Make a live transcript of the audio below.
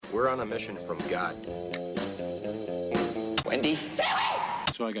We're on a mission from God. Wendy?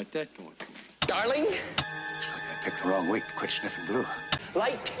 So I got that going for me. Darling? Looks like I picked the wrong week to quit sniffing glue.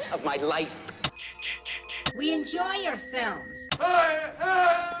 Light of my life. We enjoy your films. I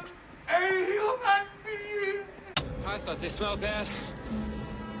am a human being. I thought they smelled bad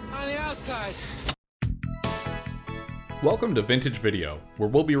on the outside. Welcome to Vintage Video, where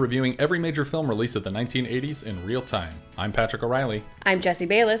we'll be reviewing every major film release of the 1980s in real time. I'm Patrick O'Reilly. I'm Jesse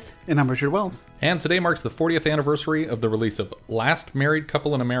Bayless. And I'm Richard Wells. And today marks the 40th anniversary of the release of Last Married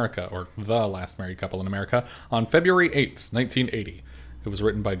Couple in America, or The Last Married Couple in America, on February 8th, 1980. It was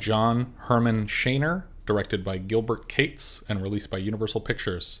written by John Herman Shaner, directed by Gilbert Cates, and released by Universal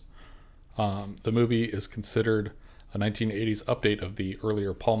Pictures. The movie is considered a 1980s update of the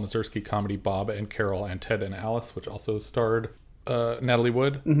earlier Paul Mazursky comedy Bob and Carol and Ted and Alice, which also starred Natalie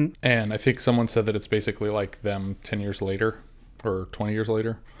Wood. Mm-hmm. And I think someone said that it's basically like them 10 years later or 20 years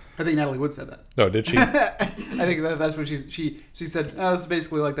later. I think Natalie Wood said that. Oh, did she? I think that's what she said. Oh, this is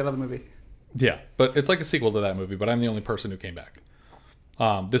basically like that other movie. Yeah, but it's like a sequel to that movie, but I'm the only person who came back.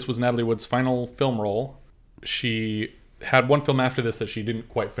 This was Natalie Wood's final film role. She had one film after this that she didn't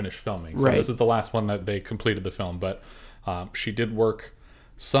quite finish filming. So This is the last one that they completed the film. But she did work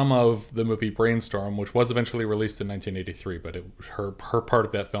some of the movie Brainstorm, which was eventually released in 1983, but her part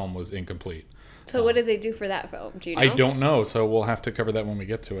of that film was incomplete. So what did they do for that film? Do you know? I don't know, so we'll have to cover that when we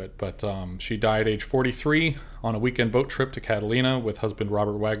get to it. But she died age 43 on a weekend boat trip to Catalina with husband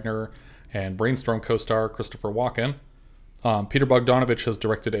Robert Wagner and Brainstorm co-star Christopher Walken. Peter Bogdanovich has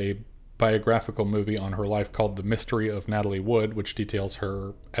directed a biographical movie on her life called The Mystery of Natalie Wood, which details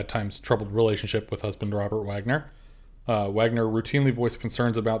her at times troubled relationship with husband Robert Wagner. Wagner routinely voiced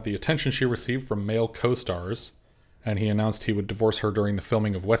concerns about the attention she received from male co-stars, and he announced he would divorce her during the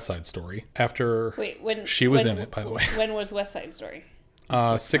filming of West Side Story. After she was in it, by the way. When was West Side Story?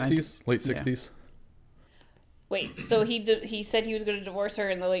 60s, late 60s. Wait, so he said he was going to divorce her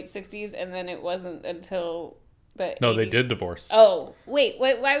in the late 60s, and then it wasn't until the No, 80s. they did divorce. Oh, wait,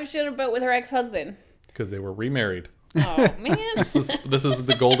 why was she on a boat with her ex-husband? Because they were remarried. Oh, man. This is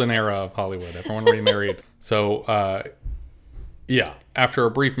the golden era of Hollywood. Everyone remarried. So, after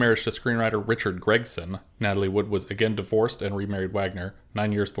a brief marriage to screenwriter Richard Gregson, Natalie Wood was again divorced and remarried Wagner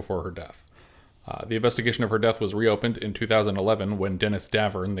 9 years before her death. The investigation of her death was reopened in 2011 when Dennis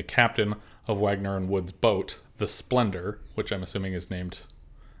Davern, the captain of Wagner and Wood's boat, the Splendor, which I'm assuming is named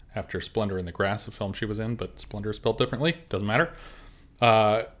after Splendor in the Grass, a film she was in, but Splendor is spelled differently. Doesn't matter.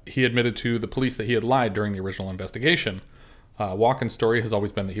 He admitted to the police that he had lied during the original investigation. Walken's story has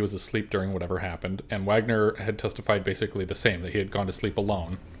always been that he was asleep during whatever happened, and Wagner had testified basically the same, that he had gone to sleep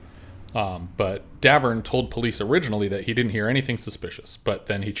alone. But Davern told police originally that he didn't hear anything suspicious, but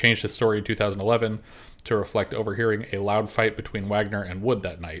then he changed his story in 2011 to reflect overhearing a loud fight between Wagner and Wood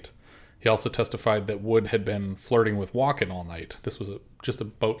that night. He also testified that Wood had been flirting with Walken all night. This was just a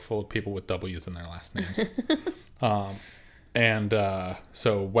boat full of people with W's in their last names.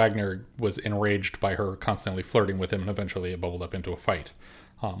 So Wagner was enraged by her constantly flirting with him, and eventually it bubbled up into a fight.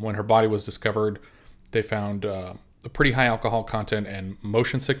 When her body was discovered, they found a pretty high alcohol content and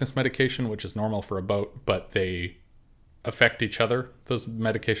motion sickness medication, which is normal for a boat, but they affect each other. Those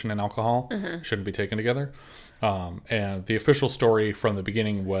medication and alcohol shouldn't be taken together. And the official story from the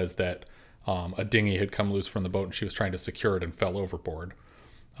beginning was that a dinghy had come loose from the boat and she was trying to secure it and fell overboard.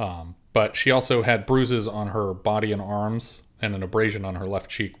 But she also had bruises on her body and arms and an abrasion on her left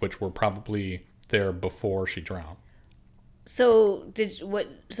cheek, which were probably there before she drowned. So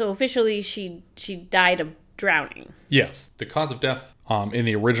officially she died of drowning? Yes. The cause of death in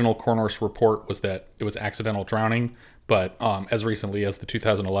the original coroner's report was that it was accidental drowning, but as recently as the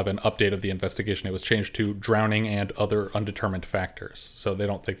 2011 update of the investigation, it was changed to drowning and other undetermined factors. So they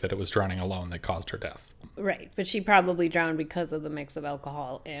don't think that it was drowning alone that caused her death. Right, but she probably drowned because of the mix of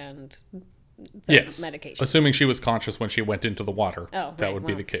alcohol and the medication. Assuming she was conscious when she went into the water, that would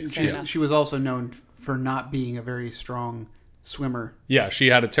be the case. She was also known for not being a very strong swimmer. Yeah, she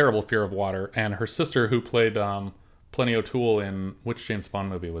had a terrible fear of water, and her sister, who played Plenty O'Toole in which James Bond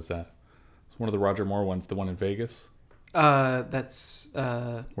movie was that? One of the Roger Moore ones, the one in Vegas. That's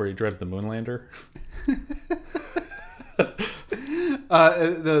where he drives the Moonlander.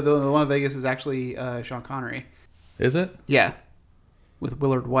 The one in Vegas is actually Sean Connery. Is it? Yeah, with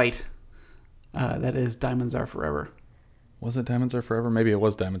Willard White. That is Diamonds Are Forever. Was it Diamonds Are Forever? Maybe it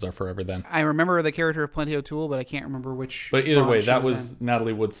was Diamonds Are Forever then. I remember the character of Plenty O'Toole, but I can't remember which. But either way, that was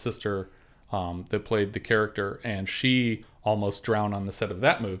Natalie Wood's sister that played the character, and she almost drowned on the set of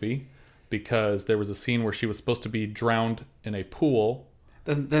that movie because there was a scene where she was supposed to be drowned in a pool.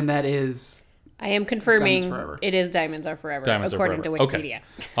 Then that is I am confirming Diamonds Forever. it is Diamonds Are Forever, Diamonds Are according Forever. to Wikipedia.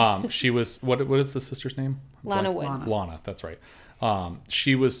 Okay. She was what is the sister's name? Lana Wood. Lana, that's right.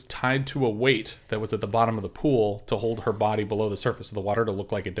 She was tied to a weight that was at the bottom of the pool to hold her body below the surface of the water to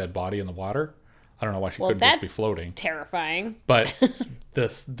look like a dead body in the water. I don't know why she couldn't just be floating. Terrifying. But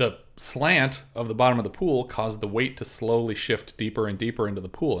the slant of the bottom of the pool caused the weight to slowly shift deeper and deeper into the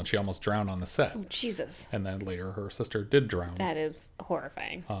pool, and she almost drowned on the set. Jesus. And then later her sister did drown. That is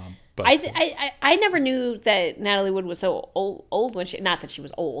horrifying. But I never knew that Natalie Wood was so old when she. Not that she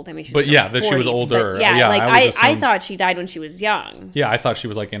was old. I mean, she's But in her yeah, that she was 40s, older. but yeah, Yeah, like I always I assumed- thought she died when she was young. yeah, I thought she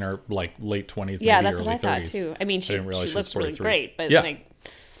was like in her like late 20s, maybe Yeah, that's early what I 30s. thought too. I mean, she didn't realize she was looks really 43. great, but Yeah. like,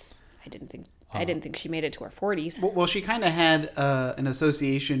 I didn't think she made it to her 40s. Well, she kind of had an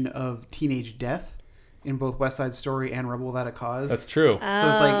association of teenage death in both West Side Story and Rebel Without a Cause. That's true. So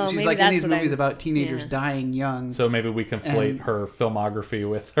it's like she's maybe like in that's these what I- movies about teenagers yeah. dying young. So maybe we conflate And- her filmography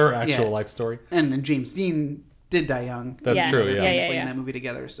with her actual Yeah. life story. And James Dean did die young. That's Yeah. true, They're yeah. famously Yeah. in that movie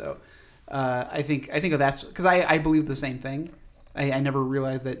together. So I think that's because I believe the same thing. I never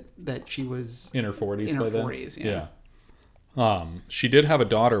realized that she was In her 40s in her by then. 40s. Yeah. She did have a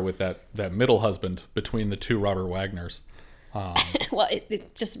daughter with that middle husband between the two Robert Wagners. Well,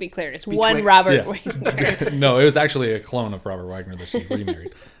 just to be clear, it's one Betwixt. Robert Yeah. Wagner. No, it was actually a clone of Robert Wagner that she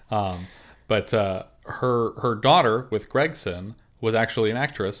remarried. But her daughter with Gregson was actually an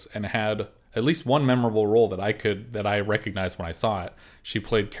actress and had at least one memorable role that I recognized when I saw it. She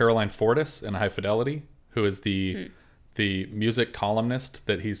played Caroline Fortis in High Fidelity, who is the music columnist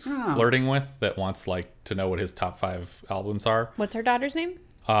that he's flirting with that wants like to know what his top 5 albums are. What's her daughter's name?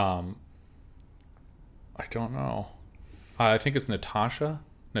 I don't know. I think it's Natasha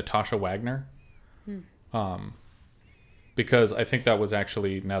Wagner. Because I think that was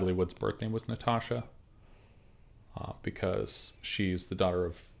actually Natalie Wood's birth name was Natasha. Because she's the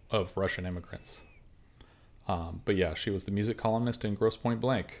daughter of Russian immigrants. But yeah, she was the music columnist in Grosse Pointe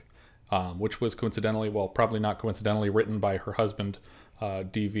Blank, which was coincidentally, well, probably not coincidentally, written by her husband,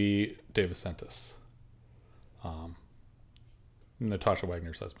 D.V. DeVincentis. Natasha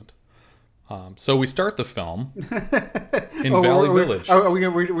Wagner's husband. So we start the film in Valley Village.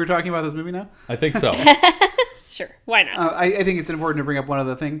 We're talking about this movie now? I think so. Sure, why not? I think it's important to bring up one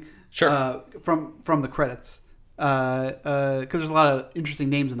other thing. Sure. From the credits. Because there's a lot of interesting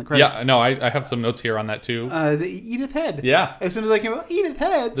names in the credits. Yeah, no, I have some notes here on that too. Is it Edith Head? Yeah. As soon as I came out, Edith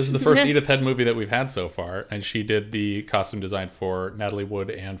Head. This is the first Edith Head movie that we've had so far, and she did the costume design for Natalie Wood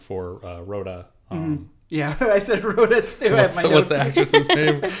and for Rhoda. Yeah, I said Rhoda too. I have my What's notes. the actress's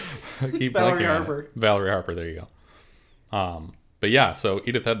name? I keep Valerie blanking on it. Harper. Valerie Harper, there you go. But yeah, so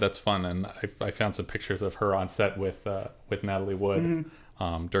Edith Head, that's fun, and I found some pictures of her on set with Natalie Wood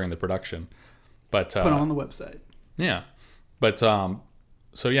during the production. But Put on the website. yeah, but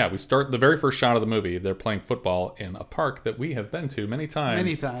so yeah, we start the very first shot of the movie. They're playing football in a park that we have been to many times.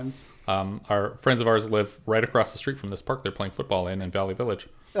 Many times. Our friends of ours live right across the street from this park. They're playing football in Valley Village.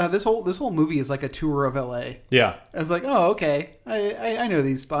 This whole movie is like a tour of LA. Yeah, I was like, oh, okay. I know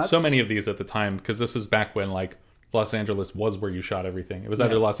these spots. so many of these at the time because this is back when like Los Angeles was where you shot everything. It was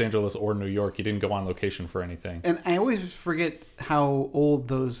either Los Angeles or New York. You didn't go on location for anything. And I always forget how old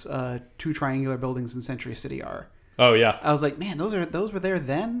those 2 triangular buildings in Century City are. Oh yeah, I was like, man, those were there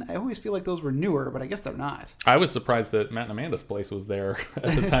then. I always feel like those were newer, but I guess they're not. I was surprised that Matt and Amanda's place was there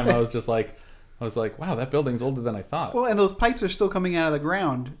at the time. I was like, wow, that building's older than I thought. Well, and those pipes are still coming out of the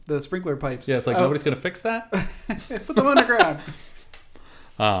ground. The sprinkler pipes. Yeah, it's like nobody's gonna fix that. Put them underground.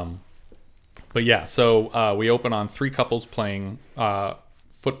 But yeah, so we open on 3 couples playing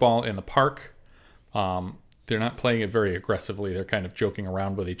football in the park. They're not playing it very aggressively. They're kind of joking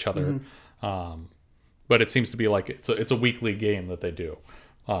around with each other. But it seems to be like it's a weekly game that they do.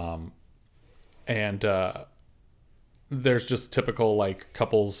 And there's just typical like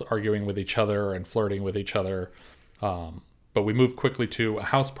couples arguing with each other and flirting with each other. But we move quickly to a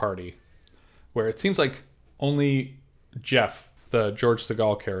house party where it seems like only Jeff, the George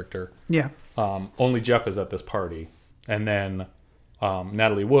Segal character, Yeah. only Jeff is at this party. And then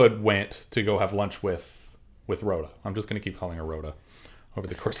Natalie Wood went to go have lunch with Rhoda. I'm just going to keep calling her Rhoda over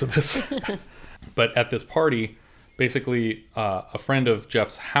the course of this. But at this party, basically a friend of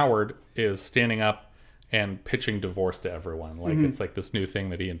Jeff's, Howard, is standing up and pitching divorce to everyone. Like it's like this new thing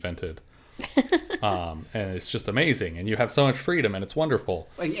that he invented. And it's just amazing. And you have so much freedom and it's wonderful.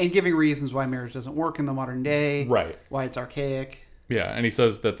 And giving reasons why marriage doesn't work in the modern day. Right. Why it's archaic. Yeah, and he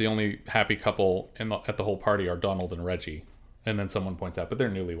says that the only happy couple at the whole party are Donald and Reggie. And then someone points out, but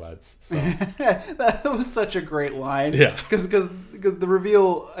they're newlyweds. So. That was such a great line. Yeah. Because the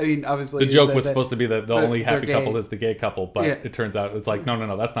reveal, I mean, obviously... The joke was supposed to be that the only happy gay. couple is the gay couple, but Yeah. it turns out it's like,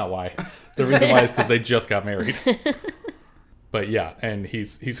 no, that's not why. The reason why is because they just got married. But yeah, and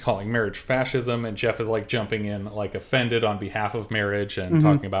he's calling marriage fascism, and Jeff is like jumping in, like offended on behalf of marriage and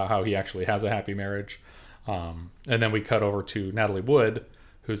talking about how he actually has a happy marriage. And then we cut over to Natalie Wood,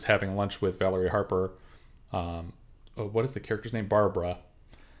 who's having lunch with Valerie Harper. What is the character's name? Barbara.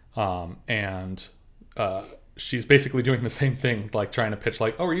 And she's basically doing the same thing, like trying to pitch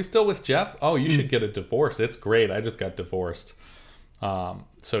like, oh, are you still with Jeff? Oh, you should get a divorce. It's great. I just got divorced.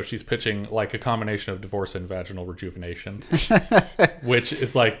 So she's pitching like a combination of divorce and vaginal rejuvenation, which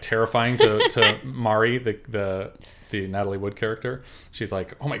is like terrifying to Mari, the Natalie Wood character. She's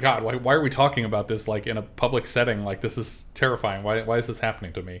like, oh my God, why are we talking about this like in a public setting? Like, this is terrifying. Why is this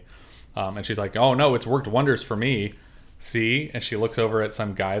happening to me? And she's like, oh no, it's worked wonders for me. See? And she looks over at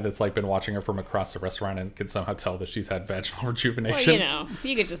some guy that's like been watching her from across the restaurant and can somehow tell that she's had vaginal rejuvenation. Well,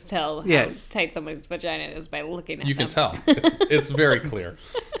 you could just tell Yeah. how tight someone's vagina is by looking at You them. can tell. It's very clear.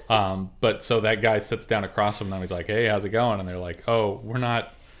 But so that guy sits down across from them. He's like, hey, how's it going? And they're like, oh, we're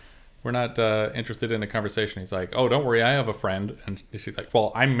not interested in a conversation. He's like, oh, don't worry, I have a friend. And she's like,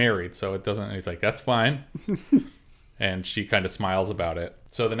 well, I'm married, so it doesn't. And he's like, that's fine. And she kind of smiles about it.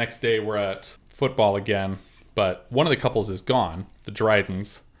 So the next day we're at football again, but one of the couples is gone, the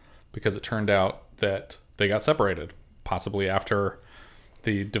Drydens, because it turned out that they got separated, possibly after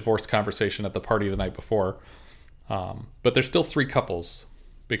the divorce conversation at the party the night before. But there's still 3 couples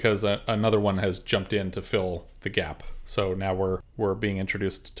because another one has jumped in to fill the gap. So now we're being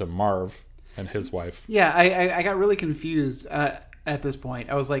introduced to Marv and his wife. Yeah, I got really confused at this point.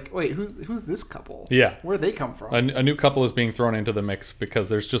 I was like, wait, who's this couple? Yeah. Where'd they come from? A new couple is being thrown into the mix because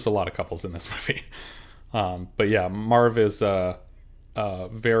there's just a lot of couples in this movie. But yeah, Marv is a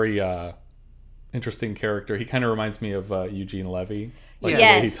very interesting character. He kind of reminds me of Eugene Levy. Like the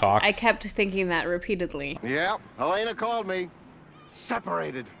way he Yes, talks. I kept thinking that repeatedly. Yeah, Helena called me.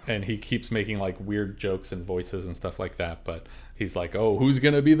 Separated. And he keeps making like weird jokes and voices and stuff like that. But he's like, oh, who's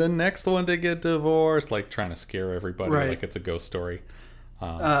going to be the next one to get divorced? Like trying to scare everybody Right. like it's a ghost story.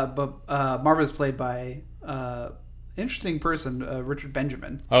 But Marv is played by interesting person, Richard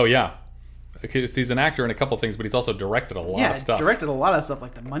Benjamin. Oh, yeah. He's an actor in a couple things, but he's also directed a lot of stuff. Directed a lot of stuff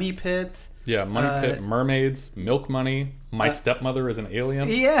like The Money Pit. Yeah, Money Pit, Mermaids, Milk Money, My Stepmother is an Alien.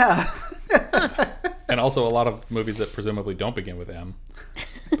 Yeah. And also a lot of movies that presumably don't begin with M.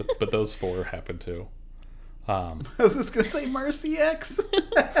 But those 4 happen to. I was just going to say Marcy X.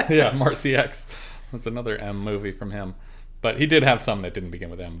 Yeah, Marcy X. That's another M movie from him. But he did have some that didn't begin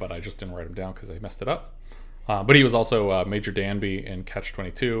with M, but I just didn't write them down because I messed it up. But he was also Major Danby in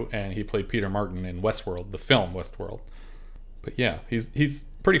Catch-22, and he played Peter Martin in Westworld, the film Westworld. But yeah, he's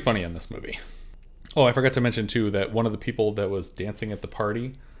pretty funny in this movie. Oh, I forgot to mention, too, that one of the people that was dancing at the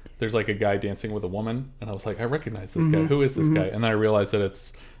party, there's like a guy dancing with a woman, and I was like, I recognize this guy. Who is this guy? And then I realized that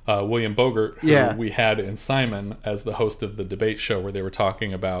it's William Bogart, who we had in Simon as the host of the debate show where they were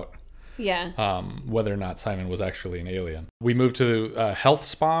talking about whether or not Simon was actually an alien. We moved to a health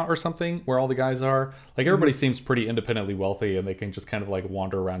spa or something where all the guys are. Like, everybody seems pretty independently wealthy and they can just kind of like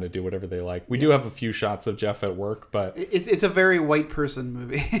wander around and do whatever they like. We do have a few shots of Jeff at work, but It's a very white person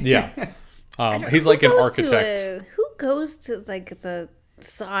movie. yeah. He's like an architect. Who goes to like the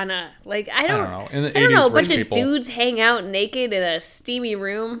sauna? Like I don't know. In the I don't know. 80s, A bunch rich of people- dudes hang out naked in a steamy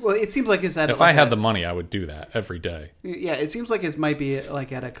room. Well, it seems like it's at If I had the money, I would do that every day. Yeah, it seems like it might be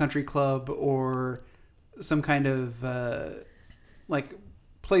like at a country club or some kind of like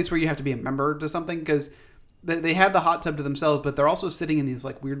place where you have to be a member to something, because they have the hot tub to themselves, but they're also sitting in these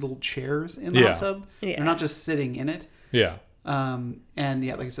like weird little chairs in the hot tub. Yeah. They're not just sitting in it. Yeah. And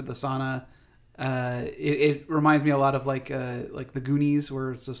yeah, like I said, the sauna. It reminds me a lot of like the Goonies,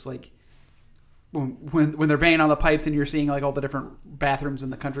 where it's just like when they're banging on the pipes and you're seeing like all the different bathrooms in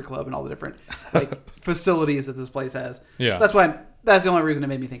the country club and all the different like facilities that this place has. Yeah. That's the only reason it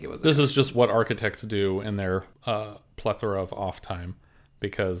made me think it was. This is just what architects do in their plethora of off time,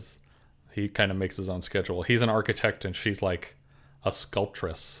 because he kind of makes his own schedule. He's an architect and she's like a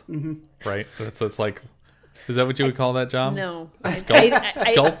sculptress, right? It's like, is that what you would call that job? No,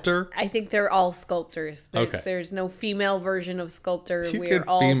 Sculptor? I think they're all sculptors. Okay. There's no female version of sculptor. You We're could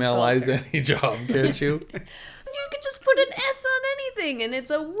all femalize sculptors. any job, can't you? You could just put an S on anything, and it's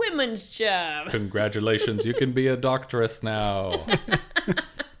a women's job. Congratulations, you can be a doctoress now.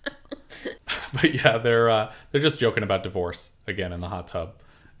 But yeah, they're just joking about divorce again in the hot tub.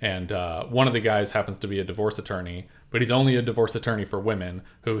 And one of the guys happens to be a divorce attorney, but he's only a divorce attorney for women,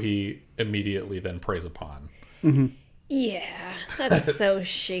 who he immediately then preys upon. Mm-hmm. Yeah, that's so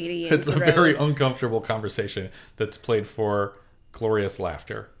shady and It's a gross. very uncomfortable conversation that's played for glorious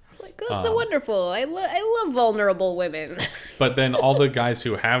laughter. It's like, that's so wonderful. I love vulnerable women. But then all the guys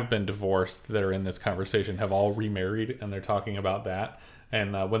who have been divorced that are in this conversation have all remarried, and they're talking about that.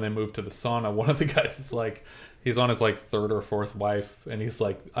 And when they move to the sauna, one of the guys is like, he's on his like third or fourth wife, and he's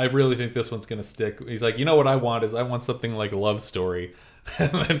like, I really think this one's gonna stick. He's like, you know what I want is I want something like Love Story.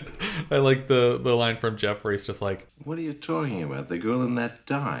 And then I like the line from Jeff where he's just like, What are you talking about? The girl in that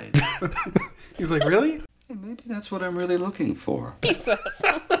died. He's like, really? Maybe that's what I'm really looking for. Jesus.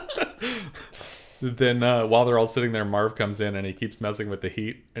 then while they're all sitting there, Marv comes in and he keeps messing with the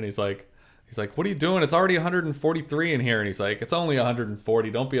heat, and he's like, what are you doing? It's already 143 in here. And he's like, it's only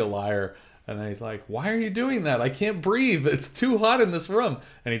 140. Don't be a liar. And then he's like, why are you doing that? I can't breathe. It's too hot in this room.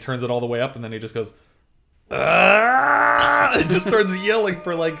 And he turns it all the way up, and then he just goes, ah! It just starts yelling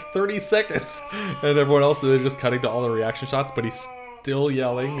for like 30 seconds. And everyone else, they're just cutting to all the reaction shots, but he's still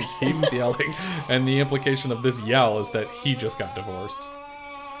yelling. He keeps yelling. And the implication of this yell is that he just got divorced.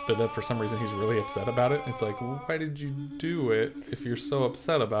 But then for some reason he's really upset about it. It's like, why did you do it if you're so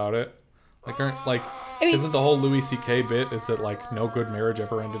upset about it? Like, isn't the whole Louis C.K. bit is that like no good marriage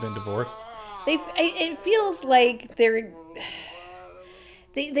ever ended in divorce? It feels like they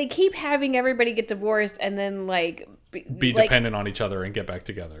keep having everybody get divorced and then like be dependent on each other and get back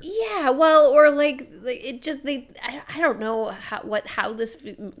together. Yeah, well, or like it just I don't know how this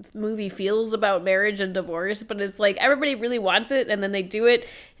movie feels about marriage and divorce, but it's like everybody really wants it and then they do it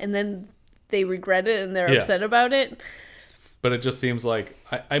and then they regret it and they're upset about it. But it just seems like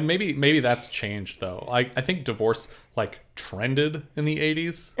I maybe that's changed though. I think divorce like trended in the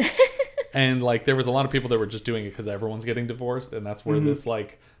 80s. And like there was a lot of people that were just doing it because everyone's getting divorced, and that's where this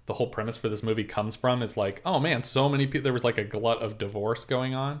like the whole premise for this movie comes from. Is like, oh man, so many people. There was like a glut of divorce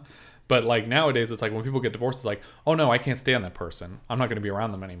going on, but like nowadays it's like when people get divorced, it's like, oh no, I can't stand that person. I'm not going to be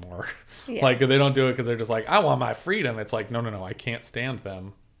around them anymore. Yeah. Like they don't do it because they're just like, I want my freedom. It's like, no, I can't stand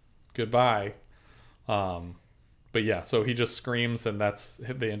them. Goodbye. But yeah, so he just screams, and that's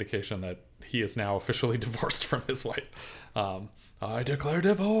the indication that he is now officially divorced from his wife. I declare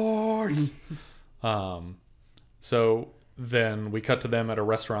divorce. So then we cut to them at a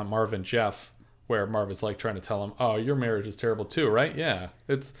restaurant, Marv and Jeff, where Marv is like trying to tell him, oh, your marriage is terrible too, right? Yeah.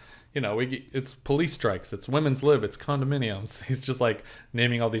 It's, it's police strikes, it's women's lib, it's condominiums. He's just like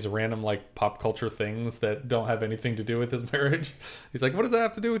naming all these random like pop culture things that don't have anything to do with his marriage. He's like, what does that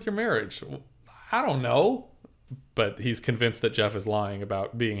have to do with your marriage? I don't know. But he's convinced that Jeff is lying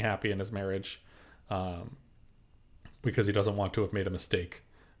about being happy in his marriage. Because he doesn't want to have made a mistake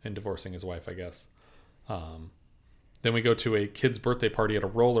in divorcing his wife, I guess. Then we go to a kid's birthday party at a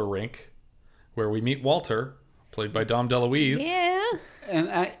roller rink where we meet Walter, played by Dom DeLuise. Yeah.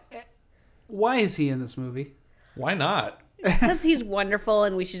 And why is he in this movie? Why not? Because he's wonderful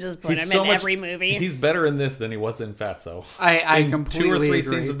and we should just put him in every movie. He's better in this than he was in Fatso. I completely 2 or 3 agree.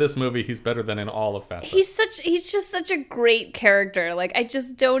 scenes of this movie, he's better than in all of Fatso. He's just such a great character. Like, I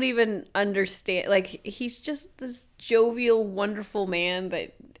just don't even understand. Like, he's just this jovial, wonderful man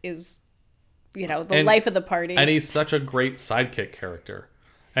that is, the life of the party. And he's such a great sidekick character.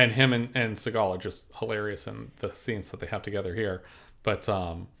 And him and Seagal are just hilarious in the scenes that they have together here. But,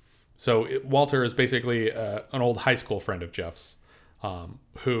 Walter is basically an old high school friend of Jeff's,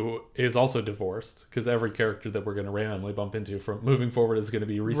 who is also divorced, because every character that we're going to randomly bump into from moving forward is going to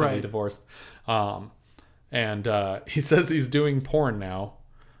be recently divorced. And he says he's doing porn now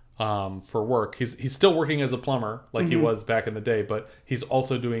for work. He's still working as a plumber like he was back in the day, but he's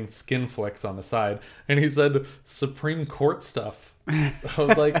also doing skin flicks on the side. And he said Supreme Court stuff. I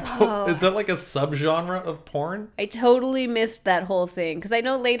was like, is that like a subgenre of porn? I totally missed that whole thing because I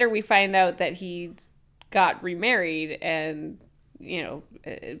know later we find out that he got remarried and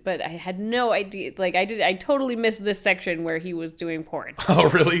but I had no idea. Like I totally missed this section where he was doing porn. Oh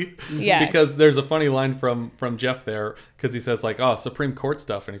really? Yeah. Because there's a funny line from Jeff there because he says like, oh, Supreme Court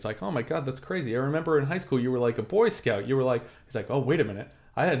stuff, and he's like, oh my god, that's crazy. I remember in high school you were like a Boy Scout. You were like, he's like, oh wait a minute,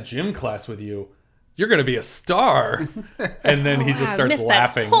 I had gym class with you. You're going to be a star. And then he just starts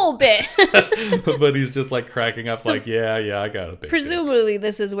laughing. That whole bit. But he's just like cracking up like, yeah, I got a big presumably dick.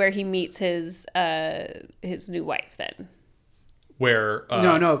 This is where he meets his new wife then. Where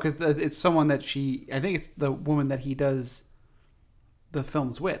No, because it's someone that I think it's the woman that he does the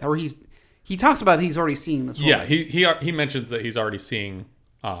films with. Or he talks about he's already seeing this woman. Yeah, he mentions that he's already seeing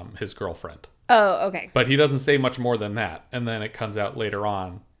his girlfriend. Oh, okay. But he doesn't say much more than that. And then it comes out later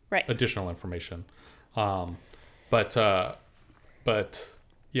on. Right. Additional information. But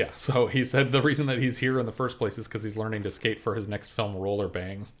yeah, so he said the reason that he's here in the first place is because he's learning to skate for his next film, Roller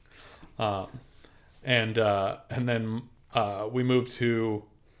Bang. And then we move to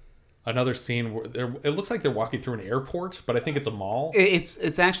another scene where it looks like they're walking through an airport, but I think it's a mall.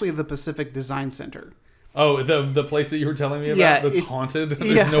 It's actually the Pacific Design Center. Oh, the place that you were telling me about that's haunted?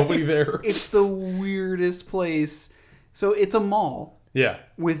 There's nobody there. It's the weirdest place. So it's a mall. Yeah.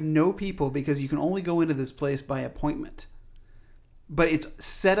 With no people because you can only go into this place by appointment. But it's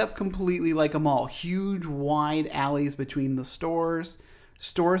set up completely like a mall. Huge, wide alleys between the stores.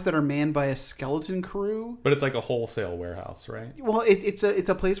 Stores that are manned by a skeleton crew. But it's like a wholesale warehouse, right? Well, it's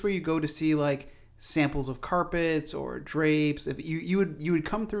a place where you go to see like samples of carpets or drapes. If you would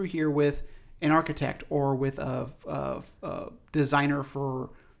come through here with an architect or with a designer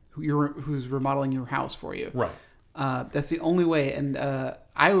for who's remodeling your house for you. Right. That's the only way. And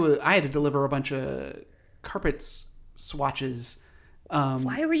I had to deliver a bunch of carpet swatches.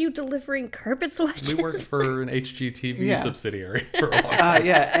 Why were you delivering carpet swatches? We worked for an HGTV subsidiary for a long time.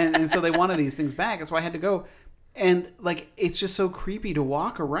 And so they wanted these things back. That's why I had to go. And like, it's just so creepy to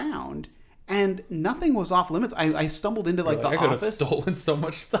walk around. And nothing was off limits. I stumbled into like the office. I could have stolen so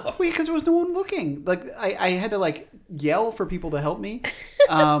much stuff. Because there was no one looking. Like I had to like yell for people to help me.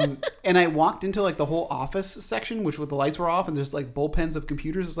 And I walked into like the whole office section, which with the lights were off and there's like bullpens of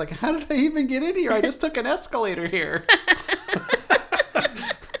computers. It's like, how did I even get in here? I just took an escalator here.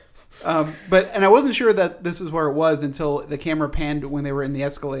 And I wasn't sure that this is where it was until the camera panned when they were in the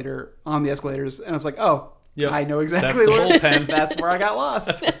escalator on the escalators, and I was like, oh, yep, I know exactly where. That's where I got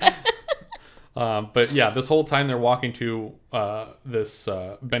lost. But yeah, this whole time they're walking to this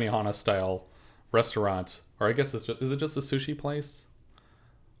Benihana style restaurant, or I guess is it just a sushi place?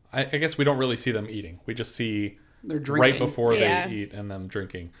 I guess we don't really see them eating. We just see they're drinking right before they eat and them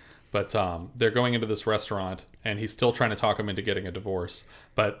drinking. But they're going into this restaurant, and he's still trying to talk him into getting a divorce.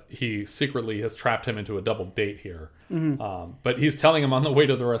 But he secretly has trapped him into a double date here. Mm-hmm. But he's telling him on the way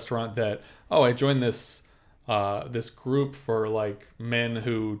to the restaurant that, oh, I joined this group for like men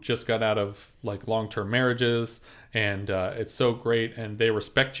who just got out of like long-term marriages, and it's so great, and they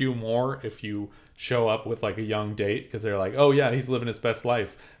respect you more if you show up with like a young date, because they're like, oh yeah, he's living his best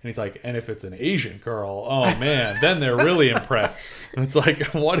life. And he's like, and if it's an Asian girl, oh man, then they're really impressed. And it's like,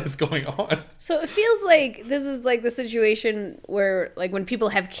 what is going on? So it feels like this is like the situation where like when people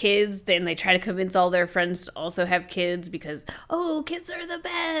have kids, then they try to convince all their friends to also have kids because, oh, kids are the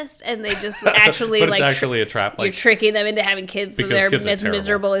best. And they just actually but like it's actually a trap. Like, you're tricking them into having kids so they're as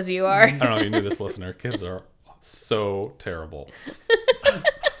miserable as you are. I don't know if you knew this, listener. Kids are so terrible.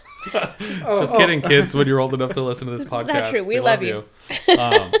 Just kidding, kids, when you're old enough to listen to this podcast. It's not true. We love you.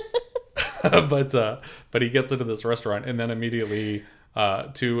 But he gets into this restaurant, and then immediately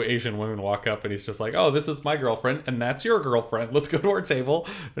two Asian women walk up, and he's just like, oh, this is my girlfriend, and that's your girlfriend. Let's go to our table.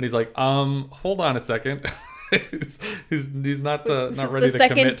 And he's like, hold on a second. he's not ready to commit to this. The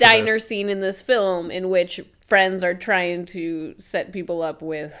second diner scene in this film in which friends are trying to set people up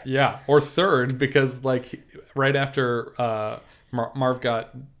with. Yeah, or third, because like right after Marv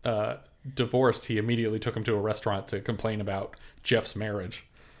got divorced, he immediately took him to a restaurant to complain about Jeff's marriage.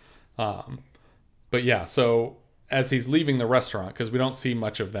 But yeah, so as he's leaving the restaurant, because we don't see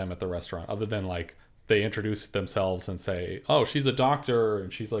much of them at the restaurant other than like they introduce themselves and say, oh, she's a doctor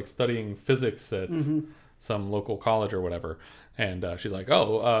and she's like studying physics at some local college or whatever. And she's like,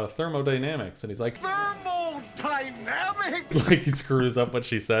 oh, thermodynamics. And he's like, thermodynamics? like he screws up what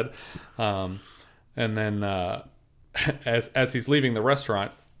she said. And then as he's leaving the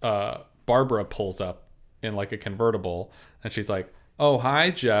restaurant, Barbara pulls up in like a convertible, and she's like, oh,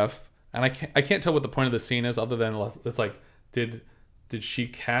 hi, Jeff. And I can't tell what the point of the scene is, other than it's like, did she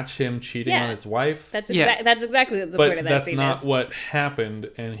catch him cheating on his wife? That's exactly what the point of that scene is. But that's not what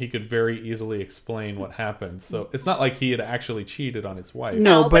happened, and he could very easily explain what happened. So it's not like he had actually cheated on his wife.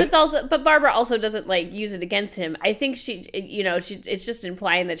 No, but it's also, but Barbara also doesn't like use it against him. I think it's just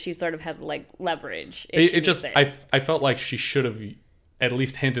implying that she sort of has like leverage. I felt like she should have at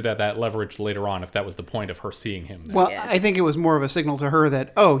least hinted at that leverage later on, if that was the point of her seeing him there. Well, I think it was more of a signal to her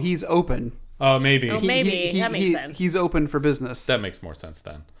that, oh, he's open. Oh, maybe. That makes sense. He's open for business. That makes more sense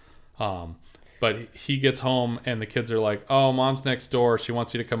then. But he gets home, and the kids are like, oh, Mom's next door. She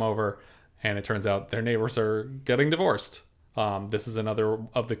wants you to come over. And it turns out their neighbors are getting divorced. This is another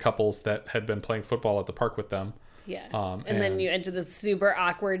of the couples that had been playing football at the park with them. Yeah. And then you enter this super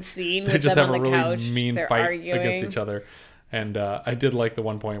awkward scene with them on the couch. They just have a really mean fight arguing against each other. And I did like the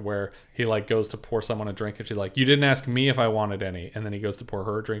one point where he like goes to pour someone a drink, and she's like, you didn't ask me if I wanted any. And then he goes to pour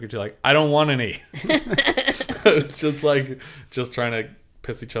her a drink, and she's like, I don't want any. It's just like, just trying to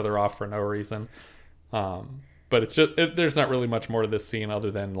piss each other off for no reason. But it's just there's not really much more to this scene other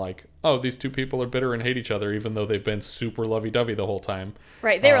than like, oh, these two people are bitter and hate each other, even though they've been super lovey-dovey the whole time.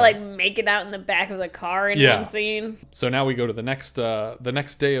 Right, they were like making out in the back of the car in one scene. So now we go to the next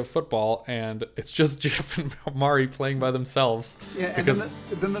day of football, and it's just Jeff and Mari playing by themselves. Yeah, and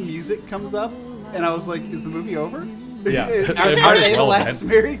then the music comes up, and I was like, is the movie over? Yeah. Are they the last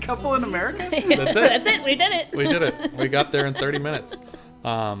married couple in America? That's it. That's it. We did it. We did it. We got there in 30 minutes.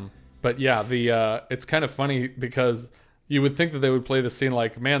 But yeah, it's kind of funny because you would think that they would play the scene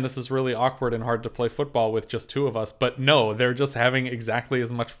like, man, this is really awkward and hard to play football with just two of us. But no, they're just having exactly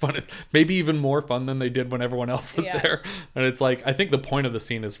as much fun, maybe even more fun than they did when everyone else was there. And it's like, I think the point of the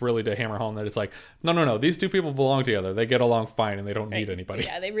scene is really to hammer home that it's like, no, these two people belong together. They get along fine and they don't need anybody.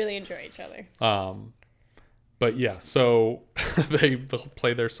 Yeah, they really enjoy each other. But yeah, so they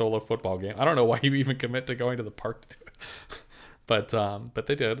play their solo football game. I don't know why you even commit to going to the park to do it. But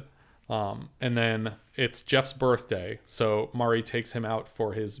they did. And then it's Jeff's birthday, so Mari takes him out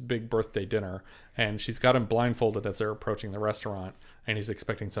for his big birthday dinner, and she's got him blindfolded as they're approaching the restaurant, and he's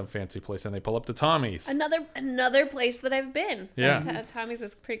expecting some fancy place, and they pull up to Tommy's. Another place that I've been. Yeah. Tommy's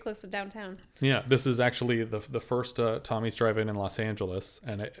is pretty close to downtown. Yeah, this is actually the first Tommy's drive-in in Los Angeles,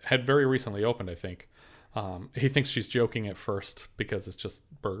 and it had very recently opened, I think. He thinks she's joking at first because it's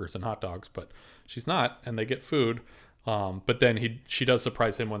just burgers and hot dogs, but she's not, and they get food. But then she does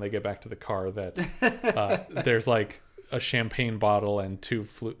surprise him when they get back to the car that there's like a champagne bottle and two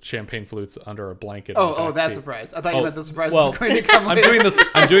champagne flutes under a blanket. Oh, that surprise! I thought you meant the surprise was going to come later.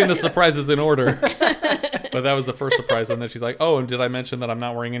 I'm doing the surprises in order. But that was the first surprise, and then she's like, "Oh, and did I mention that I'm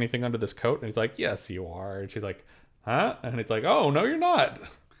not wearing anything under this coat?" And he's like, "Yes, you are." And she's like, "Huh?" And he's like, "Oh, no, you're not."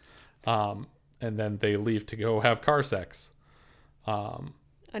 And then they leave to go have car sex.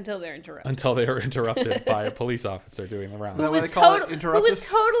 Until they're interrupted. Until they are interrupted by a police officer doing the rounds. Who was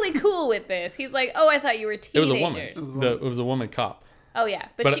totally cool with this. He's like, "Oh, I thought you were teenagers." It was a woman cop. Oh yeah,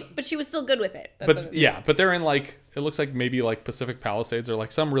 but she was still good with it. But they're in like, it looks like maybe like Pacific Palisades or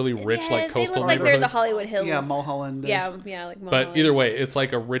like some really rich like coastal they look like neighborhood. they're in the Hollywood Hills. Yeah, Mulholland. Yeah, like Mulholland. But either way, it's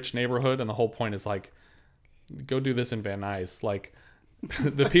like a rich neighborhood, and the whole point is like, go do this in Van Nuys. Like,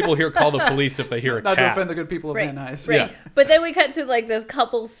 the people here call the police if they hear a cat. Not to offend the good people of Van Nuys. Right. Yeah. But then we cut to like this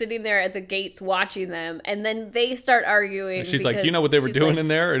couple sitting there at the gates watching them, and then they start arguing. And she's like, "You know what they were doing in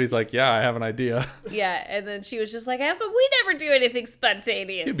there?" And he's like, "Yeah, I have an idea." Yeah, and then she was just like, "Yeah, but we never do anything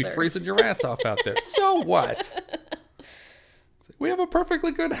spontaneous." You'd be freezing your ass off out there. So what? We have a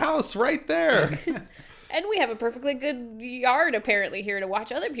perfectly good house right there. And we have a perfectly good yard apparently here to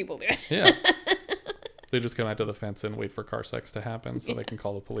watch other people do it. Yeah. They just come out to the fence and wait for car sex to happen so they can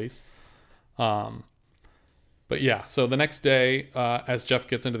call the police. But yeah, so the next day, as Jeff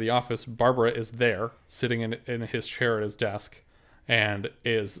gets into the office, Barbara is there, sitting in his chair at his desk, and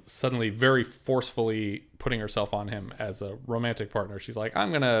is suddenly very forcefully putting herself on him as a romantic partner. She's like, I'm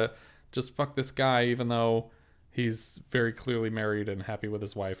going to just fuck this guy, even though he's very clearly married and happy with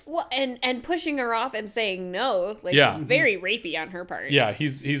his wife. Well, and pushing her off and saying no, like, it's very rapey on her part. Yeah,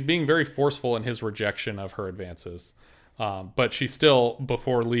 he's being very forceful in his rejection of her advances. But she still,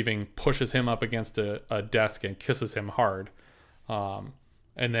 before leaving, pushes him up against a desk and kisses him hard. And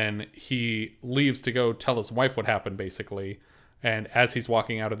then he leaves to go tell his wife what happened, basically. And as he's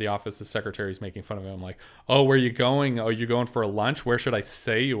walking out of the office, his secretary's making fun of him, like, "Oh, where are you going? Oh, you going for a lunch? Where should I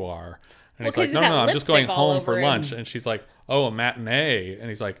say you are?" And he's like, no, I'm just going home for lunch. And she's like, "Oh, a matinee." And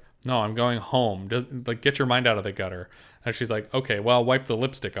he's like, "No, I'm going home. Like, get your mind out of the gutter." And she's like, "Okay, well, wipe the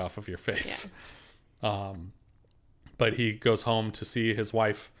lipstick off of your face." Yeah. But he goes home to see his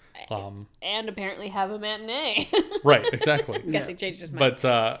wife. And apparently have a matinee. Right, exactly. I guess he changed his mind.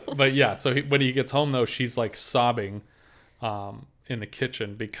 But yeah, so when he gets home, though, she's like sobbing in the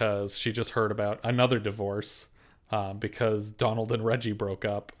kitchen because she just heard about another divorce because Donald and Reggie broke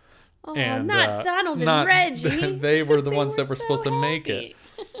up. Oh, and, not Donald and Reggie. They were the ones that were supposed to make it.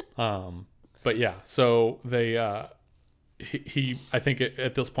 But yeah, so they I think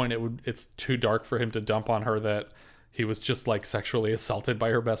at this point it's too dark for him to dump on her that he was just like sexually assaulted by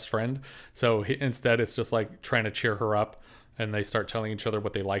her best friend. So instead it's just like trying to cheer her up, and they start telling each other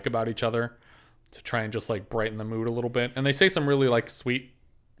what they like about each other to try and just like brighten the mood a little bit. And they say some really like sweet,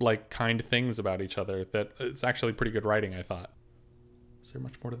 like kind things about each other that it's actually pretty good writing, I thought. Is there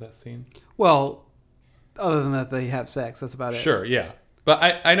much more to that scene? Well, other than that, they have sex. That's about it. Sure, yeah.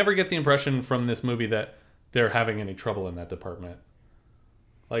 But I never get the impression from this movie that they're having any trouble in that department.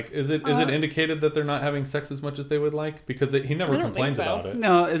 Like, is it indicated that they're not having sex as much as they would like? Because he never complains about it.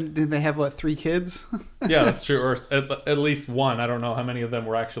 No, and did they have, 3 kids? Yeah, that's true. Or at least one. I don't know how many of them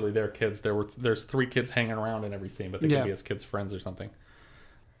were actually their kids. There's 3 kids hanging around in every scene, but they could be his kids' friends or something.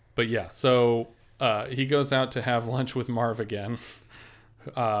 But yeah, so he goes out to have lunch with Marv again,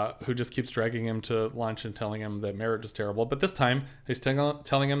 who just keeps dragging him to lunch and telling him that marriage is terrible. But this time, he's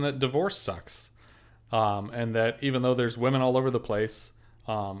telling him that divorce sucks. And that even though there's women all over the place,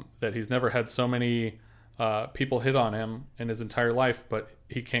 that he's never had so many people hit on him in his entire life, but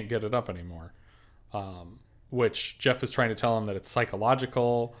he can't get it up anymore. Which Jeff is trying to tell him that it's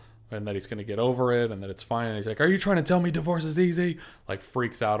psychological and that he's going to get over it and that it's fine. And he's like, "Are you trying to tell me divorce is easy?" Like,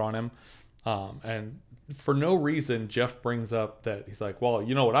 freaks out on him. And for no reason, Jeff brings up that he's like, "Well,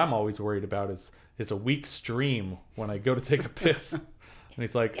 you know what I'm always worried about is a weak stream when I go to take a piss." And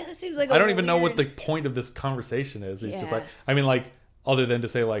he's like, Yeah, that seems like I don't even know what the point of this conversation is. He's just like, I mean, like, other than to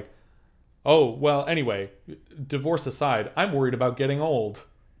say like, "Oh, well, anyway, divorce aside, I'm worried about getting old."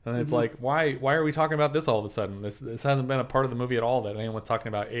 And it's like, why are we talking about this all of a sudden? This hasn't been a part of the movie at all that anyone's talking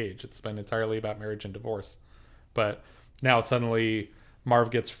about age. It's been entirely about marriage and divorce. But now suddenly Marv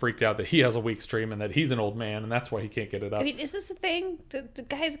gets freaked out that he has a weak stream and that he's an old man, and that's why he can't get it up. I mean, is this a thing? Do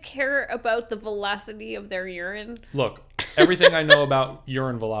guys care about the velocity of their urine? Look, everything I know about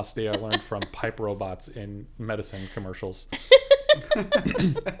urine velocity I learned from pipe robots in medicine commercials.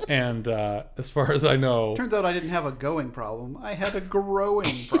 And as far as I know... Turns out I didn't have a going problem. I had a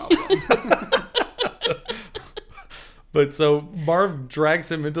growing problem. But so Marv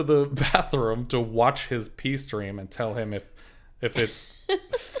drags him into the bathroom to watch his pee stream and tell him if it's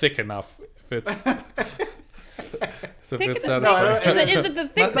thick enough. If it's satisfying. Is it the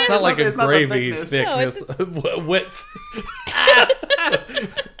thickness? It's not like a gravy thickness. No, width.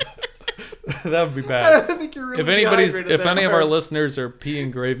 That would be bad. I think you're really if any of our listeners are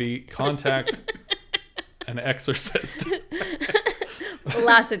peeing gravy, contact an exorcist.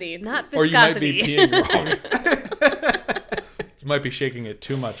 Velocity, not viscosity. Or you might be peeing wrong. You might be shaking it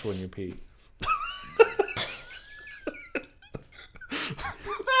too much when you pee.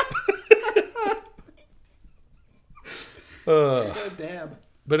 Damn.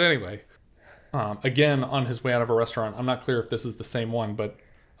 But anyway, again, on his way out of a restaurant, I'm not clear if this is the same one, but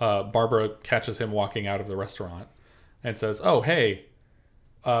Barbara catches him walking out of the restaurant and says, "Oh, hey,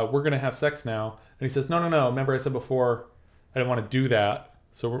 we're going to have sex now." And he says, No. Remember I said before I didn't want to do that,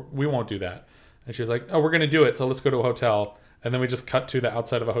 so we won't do that. And she's like, "Oh, we're going to do it, so let's go to a hotel." And then we just cut to the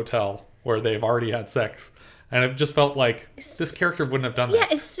outside of a hotel where they've already had sex. And it just felt like this character wouldn't have done that. Yeah,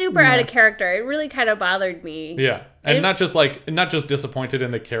 it's super out of character. It really kind of bothered me. Yeah. And not just disappointed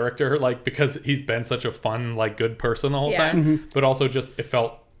in the character, like, because he's been such a fun, like, good person the whole time, but also just it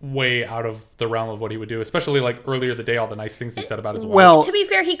felt way out of the realm of what he would do, especially like earlier the day, all the nice things he said about his wife. Well, to be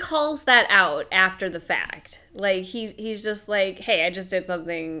fair, he calls that out after the fact. Like, he's just like, "Hey, I just did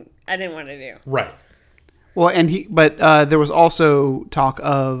something I didn't want to do." Right. Well, but there was also talk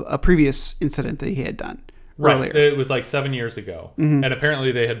of a previous incident that he had done. Right. Earlier. It was like 7 years ago. And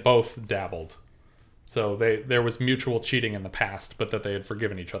apparently they had both dabbled. So there was mutual cheating in the past, but that they had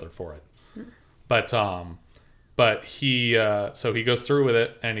forgiven each other for it. But he so he goes through with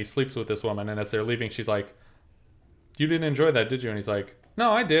it and he sleeps with this woman, and as they're leaving, she's like, "You didn't enjoy that, did you?" And he's like,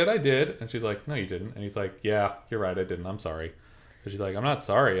 "No, I did. And she's like, "No, you didn't." And he's like, "Yeah, you're right, I didn't. I'm sorry." And she's like, "I'm not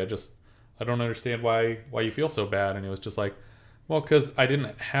sorry. I don't understand why you feel so bad." And he was just like, "Well, because I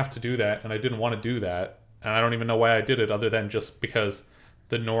didn't have to do that, and I didn't want to do that. And I don't even know why I did it other than just because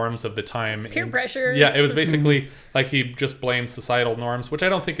the norms of the time." Peer pressure. Yeah, it was basically like he just blamed societal norms, which I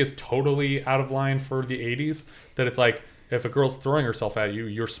don't think is totally out of line for the 80s. That it's like, if a girl's throwing herself at you,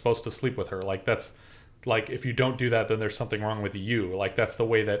 you're supposed to sleep with her. Like, that's... Like, if you don't do that, then there's something wrong with you. Like, that's the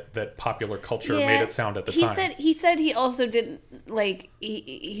way that popular culture made it sound at the time. He said he also didn't, like,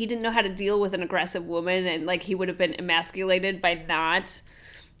 he didn't know how to deal with an aggressive woman, and, like, he would have been emasculated by not,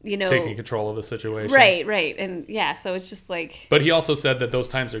 taking control of the situation. Right. And, yeah, so it's just like... But he also said that those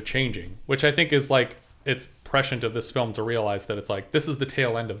times are changing, which I think is, like, it's prescient of this film to realize that it's like, this is the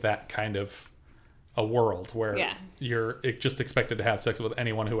tail end of that kind of a world where you're just expected to have sex with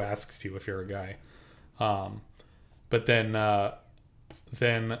anyone who asks you if you're a guy. But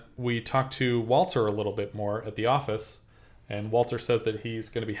then we talk to Walter a little bit more at the office, and Walter says that he's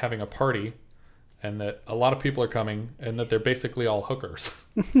going to be having a party and that a lot of people are coming and that they're basically all hookers.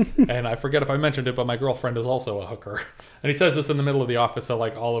 And I forget if I mentioned it, but my girlfriend is also a hooker. And he says this in the middle of the office, so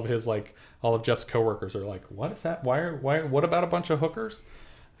like all of Jeff's coworkers are like, "What is that? Why what about a bunch of hookers?"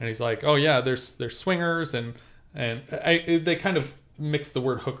 And he's like, "Oh yeah, there's swingers and they kind of mix the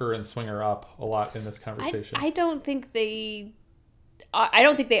word hooker and swinger up a lot in this conversation." I don't think they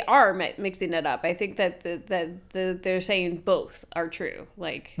are mixing it up. I think that they're saying both are true.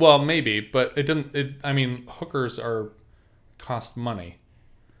 Like, well, maybe, but I mean, hookers cost money,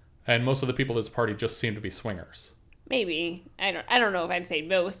 and most of the people at this party just seem to be swingers. Maybe. I don't know if I'd say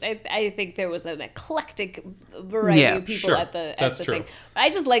most. I think there was an eclectic variety of people at the thing. But I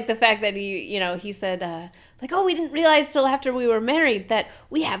just like the fact that he said like, oh, we didn't realize till after we were married that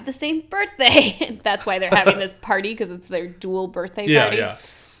we have the same birthday. And that's why they're having this party, because it's their dual birthday party. Yeah.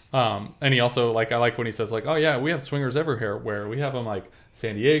 And he also, like, I like when he says, like, oh yeah, we have swingers everywhere. We have them like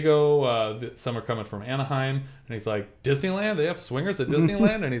San Diego. Some are coming from Anaheim. And he's like, Disneyland? They have swingers at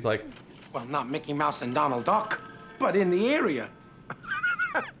Disneyland? And he's like, Well, not Mickey Mouse and Donald Duck, but in the area.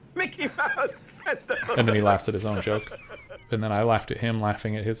 Mickey Mouse. And then he laughs at his own joke. And then I laughed at him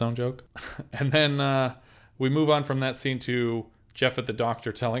laughing at his own joke. And then we move on from that scene to Jeff at the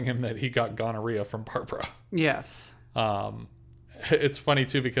doctor telling him that he got gonorrhea from Barbara. Yeah. It's funny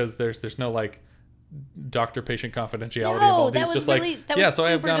too, because there's no like doctor-patient confidentiality No, involved. that He's was just really- like, that yeah, was so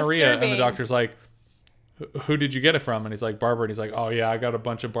I have super gonorrhea. disturbing. And the doctor's like, who did you get it from? And he's like, Barbara. And he's like, oh yeah, I got a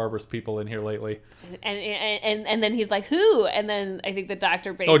bunch of Barbara's people in here lately. And then he's like, who? And then I think the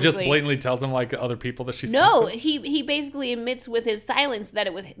doctor basically... Oh, just blatantly tells him like other people that she's... No, he basically admits with his silence that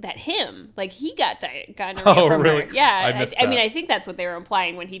it was that him. Like, he got gonorrhea Oh, from really? her. Yeah. I missed I mean, that. I think that's what they were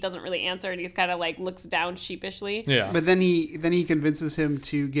implying when he doesn't really answer and he's kind of like looks down sheepishly. Yeah. But then he convinces him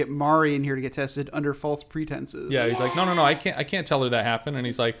to get Mari in here to get tested under false pretenses. Yeah, he's like, no, I can't tell her that happened. And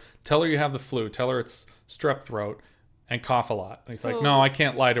he's like, tell her you have the flu. Tell her it's strep throat and cough a lot. And he's like, no, I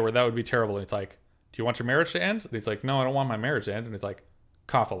can't lie to her. That would be terrible. And he's like, do you want your marriage to end? And he's like, no, I don't want my marriage to end. And he's like,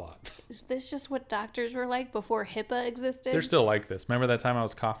 cough a lot. Is this just what doctors were like before HIPAA existed? They're still like this. Remember that time I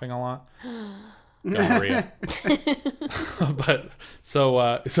was coughing a lot? Gonorrhea. But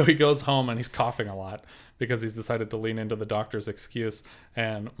so he goes home and he's coughing a lot because he's decided to lean into the doctor's excuse.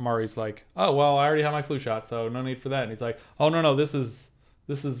 And Mari's like, oh, well, I already have my flu shot, so no need for that. And he's like, oh, no, this is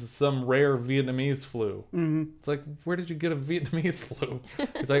some rare Vietnamese flu. Mm-hmm. It's like, where did you get a Vietnamese flu?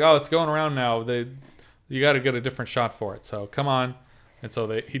 He's like, oh, it's going around now. You got to get a different shot for it. So come on. And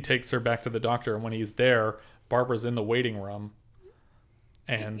so he takes her back to the doctor. And when he's there, Barbara's in the waiting room.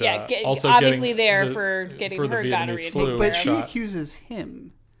 And also obviously getting for getting the her Vietnamese gonorrhea flu taken But care of. she shot. accuses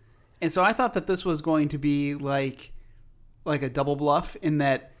him. And so I thought that this was going to be like a double bluff in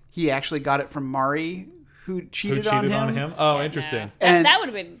that he actually got it from Mari, who cheated on him. Oh, interesting. And- that would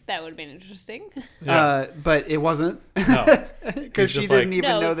have been interesting. But it wasn't. No. Because He's she just didn't like-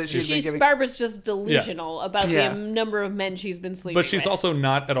 even know that she's been giving... Barbara's just delusional about Yeah. the number of men she's been sleeping But she's with. also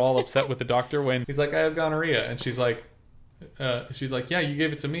not at all upset with the doctor when he's like, I have gonorrhea. And she's like, yeah, you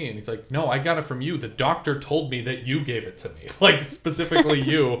gave it to me. And he's like, no, I got it from you. The doctor told me that you gave it to me. Like, specifically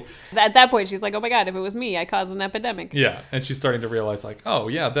you. At that point, she's like, oh my God, if it was me, I caused an epidemic. Yeah. And she's starting to realize, like, oh,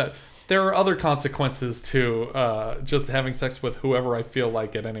 yeah, that there are other consequences to just having sex with whoever I feel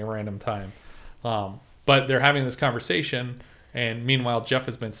like at any random time. But they're having this conversation. And meanwhile, Jeff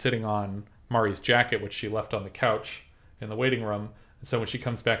has been sitting on Mari's jacket, which she left on the couch in the waiting room. And so when she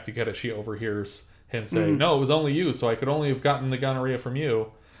comes back to get it, she overhears him saying, no, it was only you, so I could only have gotten the gonorrhea from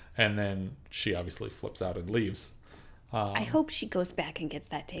you. And then she obviously flips out and leaves. I hope she goes back and gets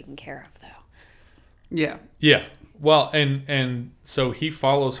that taken care of, though. Yeah. Yeah. Well, and so he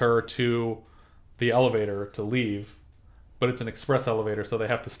follows her to the elevator to leave, but it's an express elevator, so they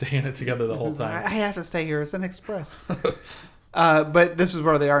have to stay in it together the whole time. I have to stay here. It's an express. But this is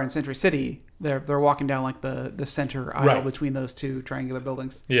where they are in Century City. They're walking down like the center aisle Right. between those two triangular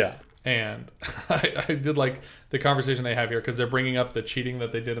buildings. Yeah. And I did like the conversation they have here because they're bringing up the cheating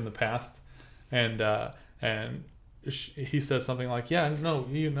that they did in the past. And he says something like, yeah, no,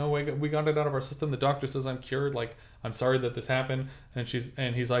 we got it out of our system. The doctor says I'm cured. Like, I'm sorry that this happened. And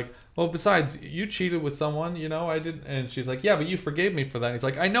he's like, well, besides, you cheated with someone, I didn't. And she's like, yeah, but you forgave me for that. And he's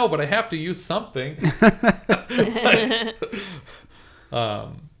like, I know, but I have to use something.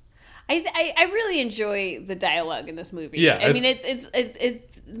 I really enjoy the dialogue in this movie. Yeah, I mean,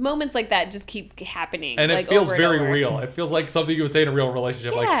 it's moments like that just keep happening. And like, it feels over very and over. real. It feels like something you would say in a real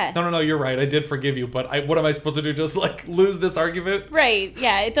relationship. Yeah. Like, no, you're right. I did forgive you, but what am I supposed to do? Just like lose this argument? Right.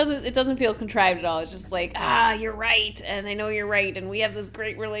 Yeah. It doesn't feel contrived at all. It's just like, you're right, and I know you're right, and we have this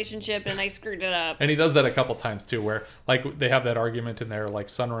great relationship, and I screwed it up. And he does that a couple times too, where like they have that argument in their like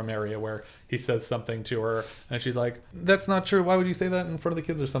sunroom area where he says something to her, and she's like, "That's not true. Why would you say that in front of the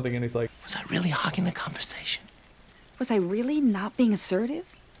kids or something?" And he's like, Was I really hogging the conversation? Was I really not being assertive?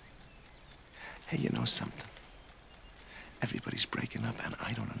 Hey, you know something? Everybody's breaking up, and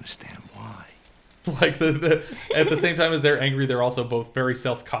I don't understand why. like at the same time as they're angry, they're also both very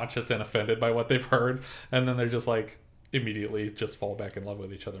self-conscious and offended by what they've heard, and then they're just like immediately just fall back in love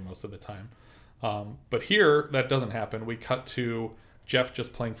with each other most of the time. But here that doesn't happen. We cut to Jeff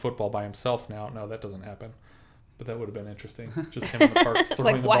just playing football by himself now. No, that doesn't happen. But that would have been interesting. Just him in the park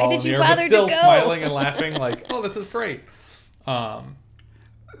throwing Like, the why ball did in the you air, bother but to still go? smiling and laughing like, oh, this is great.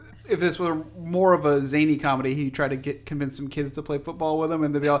 If this were more of a zany comedy, he tried to convince some kids to play football with him,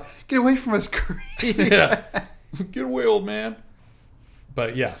 and they'd be like, "Get away from us, Creed!" Yeah. Get away, old man.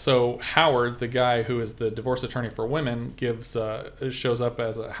 But yeah, so Howard, the guy who is the divorce attorney for women, shows up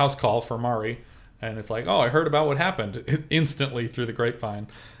as a house call for Mari, and it's like, oh, I heard about what happened instantly through the grapevine,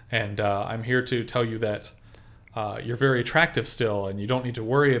 and I'm here to tell you that you're very attractive still, and you don't need to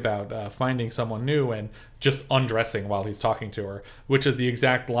worry about finding someone new, and just undressing while he's talking to her, which is the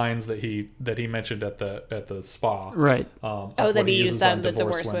exact lines that he mentioned at the spa. Right. That he used on the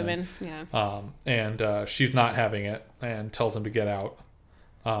divorced women. Yeah. And she's not having it, and tells him to get out.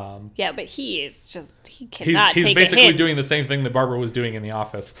 Yeah, but he cannot he's take basically a hint. doing the same thing that Barbara was doing in the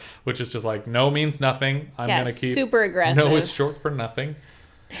office, which is just like, no means nothing. I'm gonna keep super aggressive. No is short for nothing.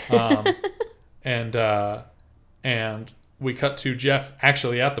 And we cut to Jeff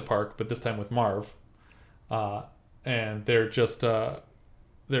actually at the park, but this time with Marv, and they're just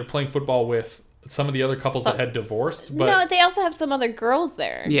they're playing football with some of the other couples that had divorced. But no, they also have some other girls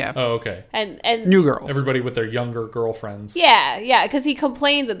there. Yeah. Oh, okay. And new girls. Everybody with their younger girlfriends. Yeah, because he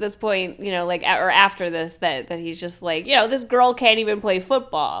complains at this point, like, or after this, that he's just like, this girl can't even play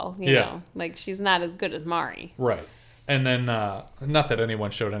football. You know, like, she's not as good as Mari. Right. And then, not that anyone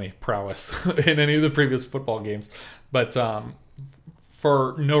showed any prowess in any of the previous football games, but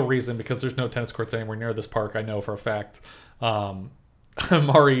for no reason, because there's no tennis courts anywhere near this park, I know for a fact,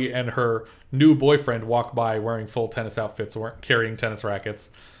 Mari and her new boyfriend walk by wearing full tennis outfits, carrying tennis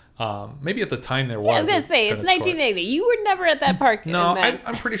rackets. Maybe at the time there was. I was going to say, it's 1980. You were never at that park. No,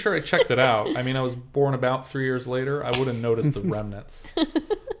 I'm pretty sure I checked it out. I mean, I was born about 3 years later. I would have noticed the remnants.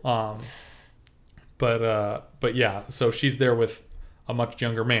 But yeah, so she's there with a much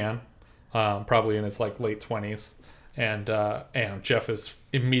younger man, probably in his like late 20s, and Jeff is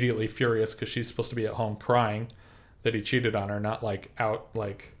immediately furious because she's supposed to be at home crying that he cheated on her, not like out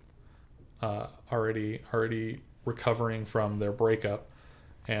like already recovering from their breakup,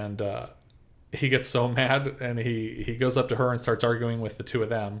 and he gets so mad and he goes up to her and starts arguing with the two of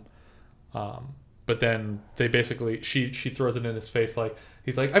them. But then they basically she throws it in his face like.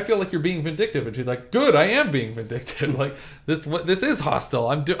 He's like, I feel like you're being vindictive, and she's like, good, I am being vindictive. Like this is hostile.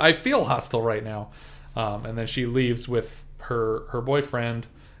 I feel hostile right now. And then she leaves with her boyfriend,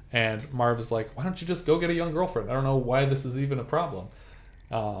 and Marv is like, why don't you just go get a young girlfriend? I don't know why this is even a problem.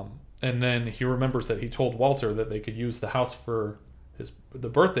 And then he remembers that he told Walter that they could use the house for the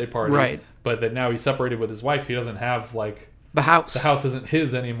birthday party, right? But that now he's separated with his wife. He doesn't have like the house. The house isn't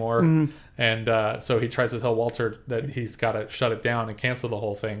his anymore. Mm-hmm. And so he tries to tell Walter that he's got to shut it down and cancel the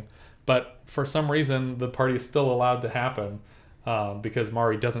whole thing. But for some reason, the party is still allowed to happen because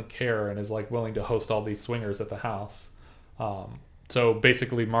Mari doesn't care and is like willing to host all these swingers at the house. So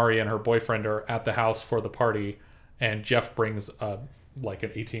basically, Mari and her boyfriend are at the house for the party, and Jeff brings like an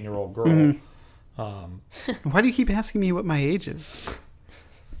 18-year-old girl. Mm-hmm. Why do you keep asking me what my age is?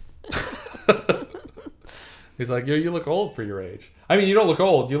 He's like, yo, you look old for your age. I mean, you don't look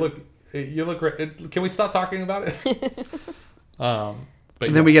old. You look. Can we stop talking about it? But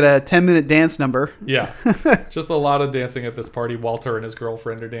and then we get a 10-minute dance number. Yeah, just a lot of dancing at this party. Walter and his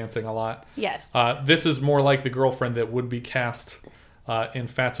girlfriend are dancing a lot. Yes. This is more like the girlfriend that would be cast in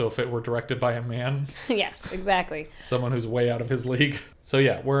Fatso if it were directed by a man. Yes, exactly. Someone who's way out of his league. So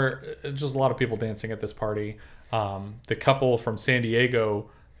yeah, we're just a lot of people dancing at this party. The couple from San Diego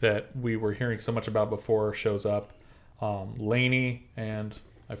that we were hearing so much about before shows up. Lainey and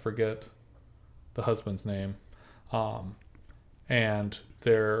I forget the husband's name. And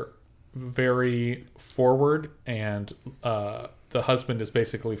they're very forward, and the husband is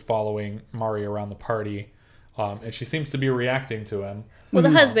basically following Mari around the party, and she seems to be reacting to him. Well, the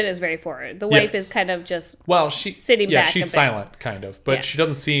husband is very forward. The wife is kind of just sitting back. Yeah, she's silent, kind of, but she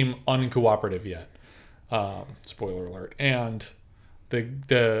doesn't seem uncooperative yet. Spoiler alert. And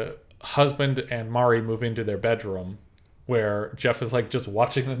the husband and Mari move into their bedroom, where Jeff is like just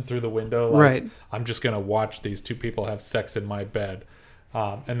watching them through the window. Like, right. I'm just going to watch these two people have sex in my bed.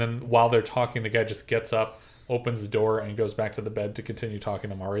 And then while they're talking, the guy just gets up, opens the door, and goes back to the bed to continue talking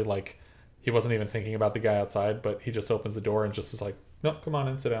to Mari. Like, he wasn't even thinking about the guy outside, but he just opens the door and just is like, no, come on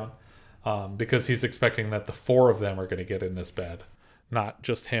in, sit down. Because he's expecting that the four of them are going to get in this bed, not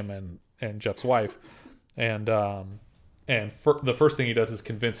just him and Jeff's wife. And the first thing he does is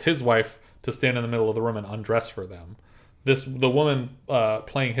convince his wife to stand in the middle of the room and undress for them. The woman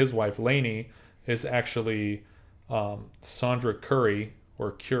playing his wife, Lainey, is actually Sandra Curry,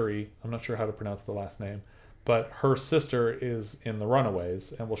 or Curie. I'm not sure how to pronounce the last name. But her sister is in The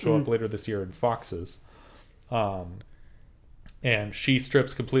Runaways and will show up later this year in Foxes. And she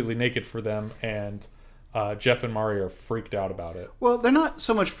strips completely naked for them, and Jeff and Mari are freaked out about it. Well, they're not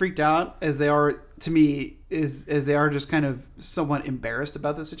so much freaked out as they are, to me, as they are just kind of somewhat embarrassed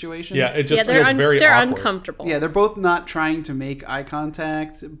about the situation. Yeah, it just feels very they're awkward. uncomfortable. Yeah, they're both not trying to make eye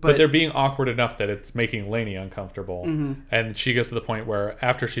contact, but they're being awkward enough that it's making Lainey uncomfortable. Mm-hmm. And she gets to the point where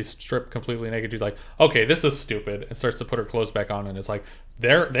after she's stripped completely naked, she's like, okay, this is stupid, and starts to put her clothes back on, and it's like,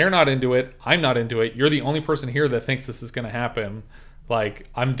 they're not into it, I'm not into it, you're the only person here that thinks this is going to happen. Like,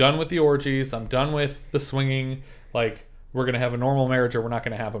 I'm done with the orgies, I'm done with the swinging, like, we're going to have a normal marriage or we're not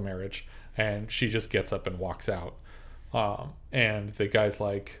going to have a marriage. And she just gets up and walks out. And the guy's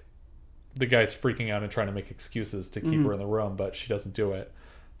freaking out and trying to make excuses to keep her in the room, but she doesn't do it.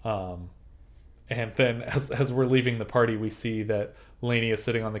 And then as we're leaving the party, we see that Lainey is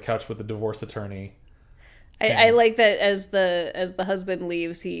sitting on the couch with the divorce attorney. I like that as the husband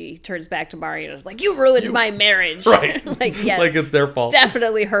leaves, he turns back to Mari and is like, "You ruined my marriage." Right. Like, yeah, like it's their fault.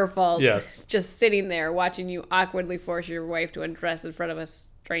 Definitely her fault. Yes. Just sitting there watching you awkwardly force your wife to undress in front of a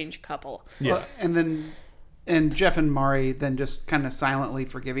strange couple. Yeah. Well, and Jeff and Mari then just kind of silently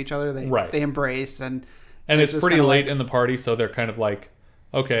forgive each other. They embrace, and it's pretty late in the party, so they're kind of like,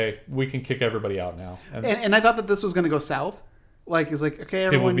 okay, we can kick everybody out now. And I thought that this was going to go south. Like, it's like, okay,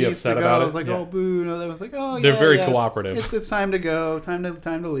 everyone needs to go. I was like, oh, boo. No, that was like, oh, yeah. They're very cooperative. It's time to go. Time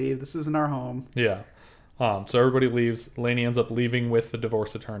to leave. This isn't our home. Yeah. So everybody leaves. Lainey ends up leaving with the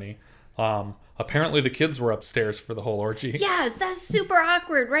divorce attorney. Apparently the kids were upstairs for the whole orgy. Yes, that's super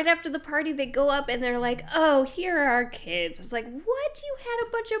awkward. Right after the party, they go up and they're like, oh, here are our kids. It's like, what? You had a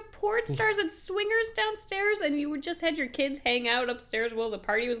bunch of porn stars and swingers downstairs and you just had your kids hang out upstairs while the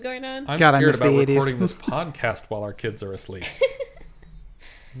party was going on? I'm scared about recording this podcast while our kids are asleep.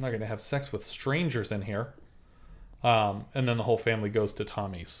 I'm not going to have sex with strangers in here. And then the whole family goes to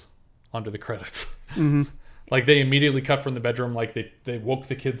Tommy's under the credits. Mm-hmm. Like, they immediately cut from the bedroom, like, they woke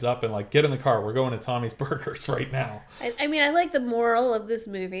the kids up and, like, get in the car. We're going to Tommy's Burgers right now. I mean, I like the moral of this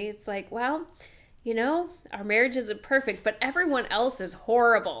movie. It's like, well, you know, our marriage isn't perfect, but everyone else is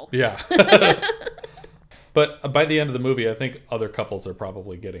horrible. Yeah. But by the end of the movie, I think other couples are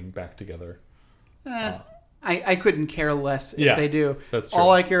probably getting back together. I couldn't care less if they do. That's true. All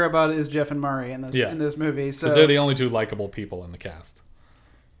I care about is Jeff and Mari in this movie. So they're the only two likable people in the cast.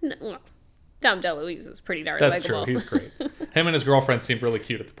 No. Dom DeLuise is pretty darn That's likable. true. He's great. Him and his girlfriend seem really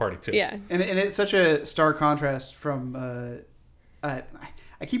cute at the party, too. Yeah. And it's such a stark contrast from... I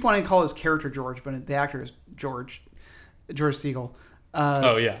keep wanting to call his character George, but the actor is George Siegel.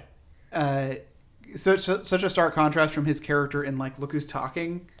 Such a stark contrast from his character in, like, Look Who's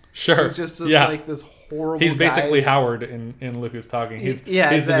Talking. Sure. He's just like this horrible He's basically guy. Howard in Look Who's Talking. He's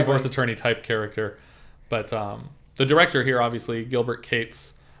exactly. the divorce attorney type character. But the director here, obviously, Gilbert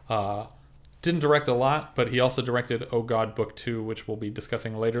Cates, didn't direct a lot, but he also directed Oh God Book 2, which we'll be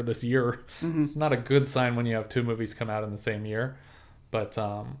discussing later this year. Mm-hmm. It's not a good sign when you have two movies come out in the same year. But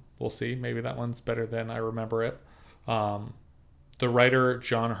we'll see. Maybe that one's better than I remember it. The writer,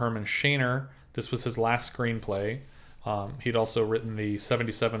 John Herman Shaner, this was his last screenplay. He'd also written the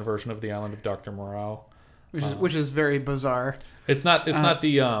 77 version of The Island of Dr. Moreau. Which is very bizarre. It's not the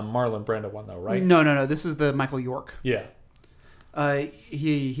Marlon Brando one, though, right? No. This is the Michael York. Yeah.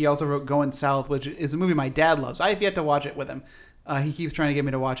 He also wrote Going South, which is a movie my dad loves. I have yet to watch it with him. He keeps trying to get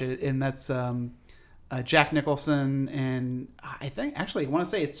me to watch it, and that's Jack Nicholson, and I want to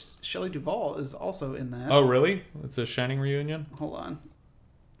say it's Shelley Duvall is also in that. Oh, really? It's a Shining reunion? Hold on.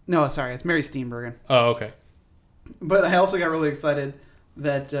 No, sorry, it's Mary Steenburgen. Oh, okay. But I also got really excited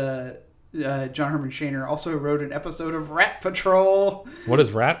that John Herman Shaner also wrote an episode of Rat Patrol. What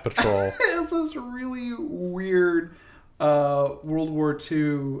is Rat Patrol? It's this really weird World War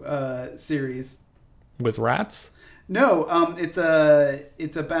II series with rats. No,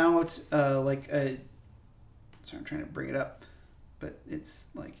 it's about like a. Sorry, I'm trying to bring it up, but it's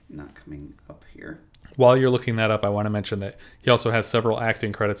like not coming up here. While you're looking that up, I want to mention that he also has several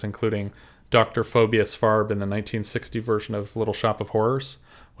acting credits, including Dr. Phoebus Farb in the 1960 version of Little Shop of Horrors,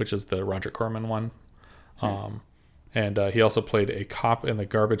 which is the Roger Corman one. And he also played a cop in the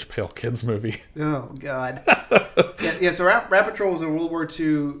Garbage Pail Kids movie. Oh, God. Yeah, so Rat Patrol was a World War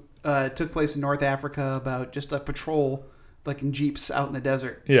II, took place in North Africa about just a patrol, like in jeeps out in the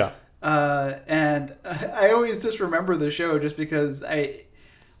desert. Yeah. And I always just remember the show just because I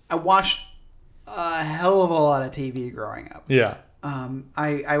watched a hell of a lot of TV growing up. Yeah.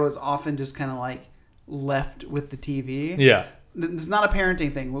 I was often just kind of like left with the TV. Yeah. it's not a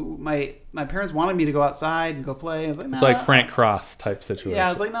parenting thing. My parents wanted me to go outside and go play. I was like, It's like Frank Cross type situation. Yeah,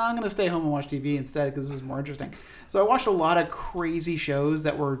 I was like, no, I'm going to stay home and watch TV instead because this is more interesting. So I watched a lot of crazy shows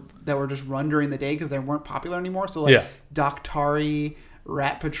that were just run during the day because they weren't popular anymore. So like Doctari,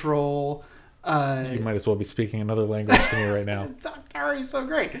 Rat Patrol. You might as well be speaking another language to me right now. Doctari is so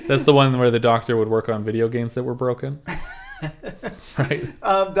great. That's the one where the doctor would work on video games that were broken. Right.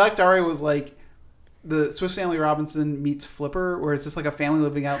 Doctari was like the Swiss Family Robinson meets Flipper, where it's just like a family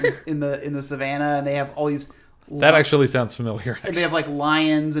living out in the savannah, and they have all these. That actually sounds familiar. And they have like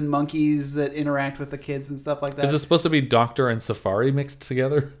lions and monkeys that interact with the kids and stuff like that. Is it supposed to be Doctor and Safari mixed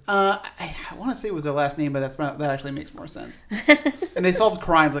together? I want to say it was their last name, but that actually makes more sense. And they solved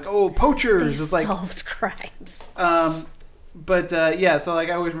crimes like poachers. They it's like solved crimes. But yeah, so like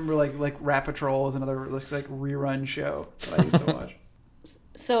I always remember like Rat Patrol is another like rerun show that I used to watch.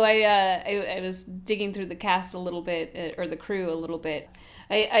 So I was digging through the cast a little bit, or the crew a little bit.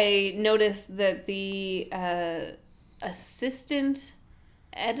 I noticed that the assistant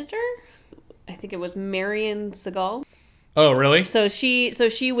editor, I think it was Marion Segal. Oh, really? So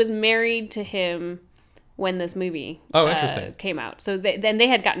she was married to him when this movie interesting. Came out. So then they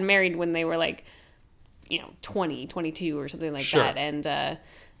had gotten married when they were like, 20, 22 or something like that. And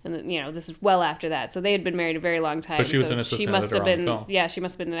this is well after that. So they had been married a very long time. But she was an assistant editor on the film. Yeah, she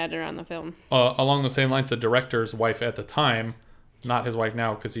must have been an editor on the film. Along the same lines, the director's wife at the time, not his wife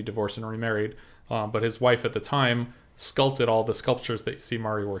now because he divorced and remarried, but his wife at the time sculpted all the sculptures that you see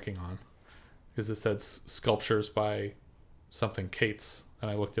Mari working on. Because it said sculptures by something Cates,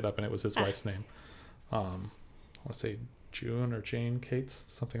 and I looked it up and it was his wife's name. I want to say June or Jane Cates,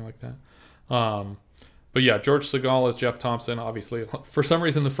 something like that. But yeah, George Segal as Jeff Thompson. Obviously, for some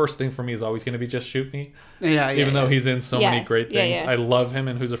reason, the first thing for me is always going to be Just Shoot Me. Even though he's in so many great things. I love him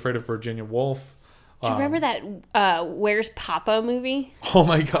in Who's Afraid of Virginia Woolf. Do you remember that Where's Papa movie? Oh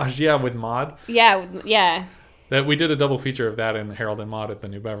my gosh, yeah, with Maude. Yeah. That we did a double feature of that in Harold and Maude at the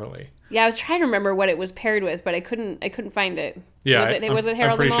New Beverly. Yeah, I was trying to remember what it was paired with, but I couldn't find it. Yeah, was it Harold and Maude?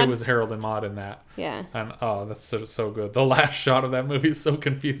 I'm pretty sure it was Harold and Maude in that. Yeah. And that's so good. The last shot of that movie is so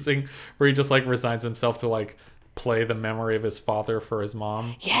confusing, where he just like resigns himself to like play the memory of his father for his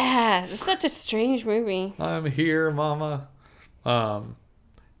mom. Yeah, it's such a strange movie. I'm here, Mama.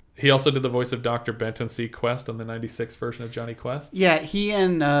 He also did the voice of Dr. Benton C. Quest on the 96 version of Johnny Quest. Yeah, he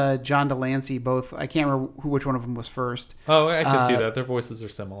and John Delancey both. I can't remember which one of them was first. Oh, I can see that. Their voices are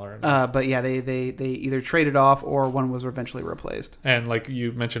similar. But yeah, they either traded off or one was eventually replaced. And like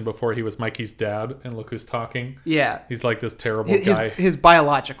you mentioned before, he was Mikey's dad and Look Who's Talking. Yeah. He's like this terrible guy. His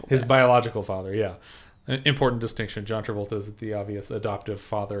biological dad. His biological father, yeah. An important distinction. John Travolta is the obvious adoptive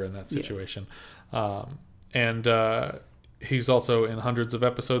father in that situation. Yeah. He's also in hundreds of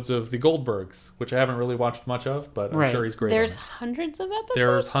episodes of The Goldbergs, which I haven't really watched much of, but I'm sure he's great. There's hundreds of episodes?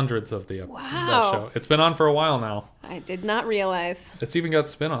 There's hundreds of the wow. that show. It's been on for a while now. I did not realize. It's even got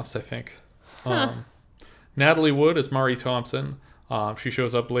spin-offs, I think. Natalie Wood is Mari Thompson. She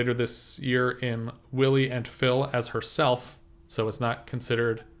shows up later this year in Willie and Phil as herself, so it's not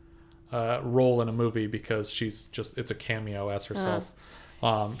considered a role in a movie because it's a cameo as herself.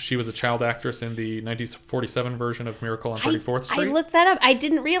 She was a child actress in the 1947 version of Miracle on 34th Street. I looked that up. I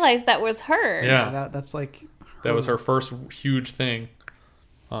didn't realize that was her. Yeah. That's like... That was her first huge thing.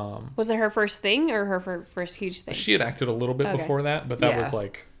 Was it her first thing or her first huge thing? She had acted a little bit before that, but that was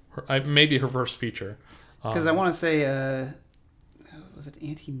like maybe her first feature. Because I want to say, was it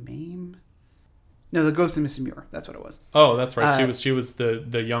Auntie Mame? No, The Ghost of Mrs. Muir. That's what it was. Oh, that's right. She was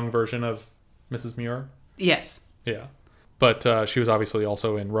the young version of Mrs. Muir. Yes. Yeah. But she was obviously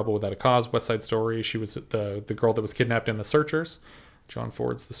also in Rebel Without a Cause, West Side Story. She was the girl that was kidnapped in The Searchers. John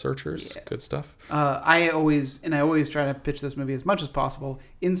Ford's The Searchers. Yeah. Good stuff. I always try to pitch this movie as much as possible.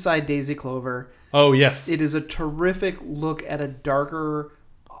 Inside Daisy Clover. Oh, yes. It is a terrific look at a darker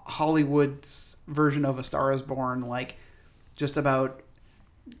Hollywood's version of A Star is Born, like just about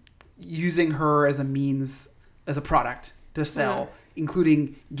using her as a means, as a product to sell,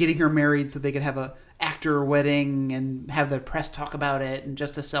 including getting her married so they could have a actor wedding and have the press talk about it and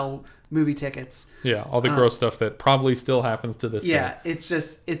just to sell movie tickets. Yeah, all the gross stuff that probably still happens to this day. Yeah, it's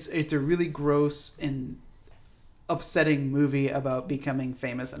just it's a really gross and upsetting movie about becoming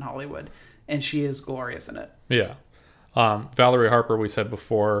famous in Hollywood, and she is glorious in it. Yeah. Valerie Harper, we said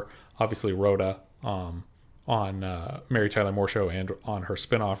before, obviously Rhoda on Mary Tyler Moore Show and on her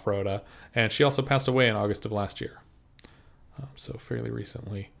spinoff Rhoda, and she also passed away in August of last year, so fairly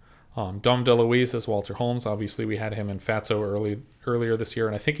recently. Dom DeLuise as Walter Holmes. Obviously, we had him in Fatso earlier this year,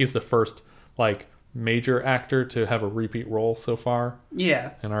 and I think he's the first like major actor to have a repeat role so far.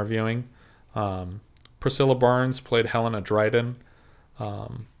 Yeah. In our viewing, Priscilla Barnes played Helena Dryden,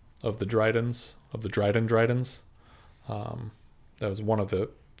 of the Drydens. That was one of the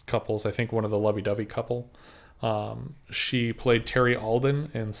couples, I think one of the lovey-dovey couple. She played Terry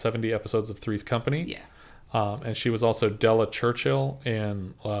Alden in 70 episodes of Three's Company. Yeah. And she was also Della Churchill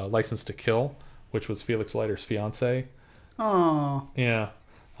in License to Kill, which was Felix Leiter's fiance. Oh. Yeah.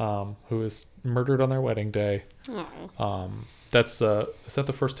 Who was murdered on their wedding day. Oh. Is that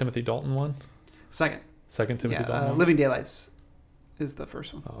the first Timothy Dalton one? Second Timothy Dalton one? Living Daylights is the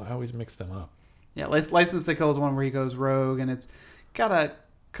first one. Oh, I always mix them up. Yeah, License to Kill is one where he goes rogue, and it's got a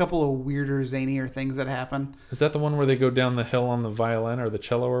couple of weirder, zanier things that happen. Is that the one where they go down the hill on the violin or the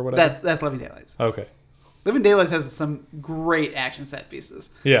cello or whatever? That's Living Daylights. Okay. Living Daylights has some great action set pieces.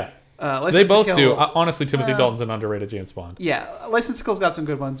 Yeah. They both do. Honestly, Timothy Dalton's an underrated James Bond. Yeah, License to Kill's got some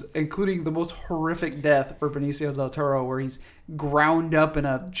good ones, including the most horrific death for Benicio del Toro, where he's ground up in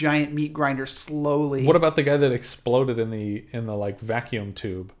a giant meat grinder slowly. What about the guy that exploded in the like vacuum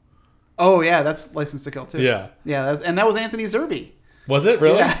tube? Oh yeah, that's License to Kill too. Yeah, yeah, and that was Anthony Zerbe. Was it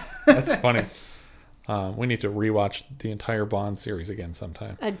really? Yeah. That's funny. We need to rewatch the entire Bond series again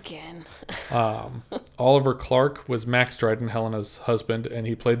sometime. Again. Oliver Clark was Max Dryden, Helena's husband, and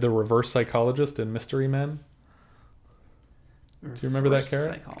he played the reverse psychologist in Mystery Men. Do you remember that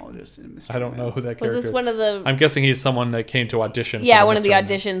character? Psychologist in Mystery I don't know who that character is. Was this one of the... I'm guessing he's someone that came to audition. Yeah, for one of the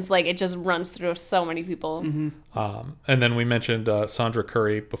Mystery auditions. Like, it just runs through so many people. Mm-hmm. And then we mentioned Sandra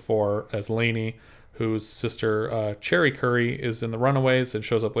Curry before as Lainey, whose sister Cherry Curry is in The Runaways and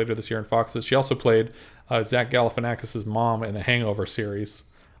shows up later this year in Foxes. She also played Zach Galifianakis' mom in the Hangover series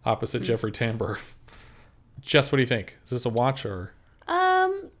opposite Jeffrey Tambor. Jess, what do you think? Is this a watch or?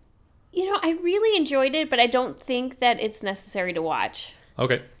 I really enjoyed it, but I don't think that it's necessary to watch.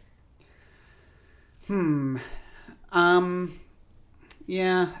 Okay. Yeah,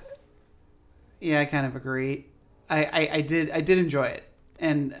 I kind of agree. I did enjoy it,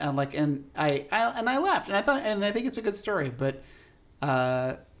 and I laughed, and I think it's a good story, but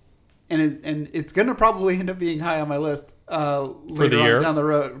and it's gonna probably end up being high on my list later on down the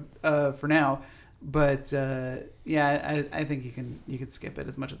road for now. But I think you can skip it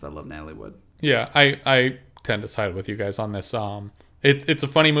as much as I love Natalie Wood. Yeah, I tend to side with you guys on this. It's a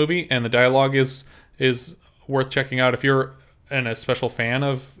funny movie, and the dialogue is worth checking out. If you're a special fan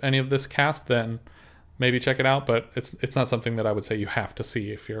of any of this cast, then maybe check it out. But it's not something that I would say you have to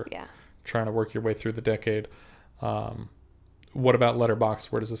see if you're trying to work your way through the decade. What about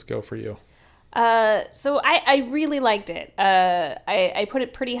Letterboxd? Where does this go for you? So I really liked it. I put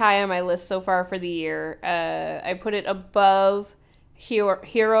it pretty high on my list so far for the year. I put it above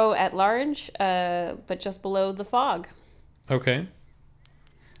Hero at Large, but just below The Fog. Okay.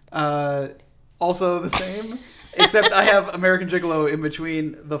 Also the same, except I have American Gigolo in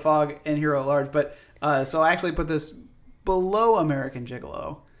between The Fog and Hero at Large. But so I actually put this below American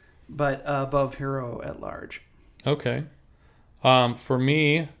Gigolo, but above Hero at Large. Okay. For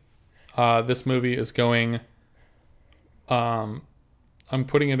me, this movie is going... I'm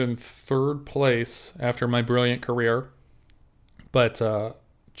putting it in third place after My Brilliant Career, but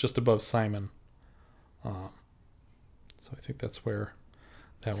just above Simon. So I think that's where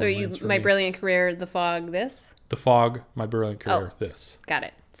that so one you lands for My me. Brilliant Career, The Fog, this? The Fog, My Brilliant Career, this. Got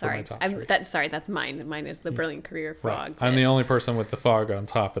it. Sorry. top three. That's mine. Mine is The Brilliant Career, Fog. Right. I'm the only person with The Fog on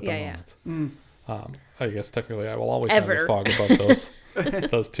top at the Yeah, moment. I guess technically I will always Ever. have The Fog above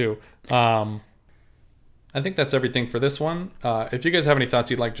those two. I think that's everything for this one. If you guys have any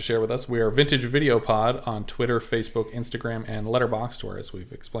thoughts you'd like to share with us, we are Vintage Video Pod on Twitter, Facebook, Instagram, and Letterboxd, where, as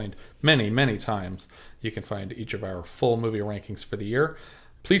we've explained many, many times, you can find each of our full movie rankings for the year.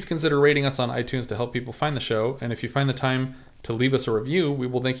 Please consider rating us on iTunes to help people find the show, and if you find the time to leave us a review, we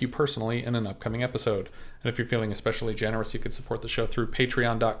will thank you personally in an upcoming episode. And if you're feeling especially generous, you can support the show through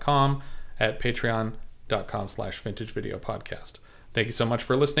patreon.com at patreon.com/vintagevideopodcast. Thank you so much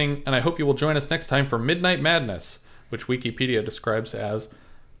for listening, and I hope you will join us next time for Midnight Madness, which Wikipedia describes as: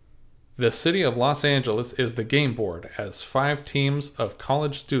 the city of Los Angeles is the game board as 5 teams of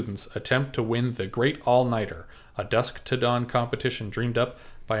college students attempt to win the Great All-Nighter, a dusk-to-dawn competition dreamed up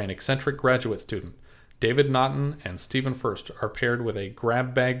by an eccentric graduate student. David Naughton and Stephen Furst are paired with a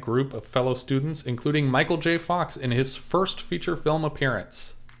grab bag group of fellow students, including Michael J. Fox in his first feature film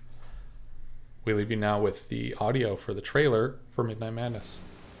appearance. We leave you now with the audio for the trailer for Midnight Madness.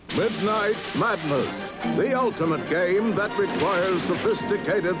 Midnight Madness, the ultimate game that requires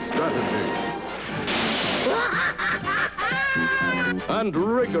sophisticated strategy and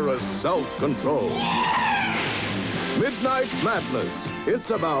rigorous self-control. Midnight Madness, it's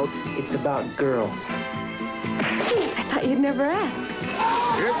about girls. I thought you'd never ask.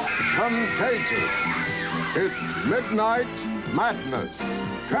 It's contagious. It's Midnight Madness.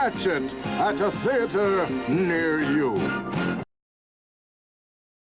 Catch it at a theater near you.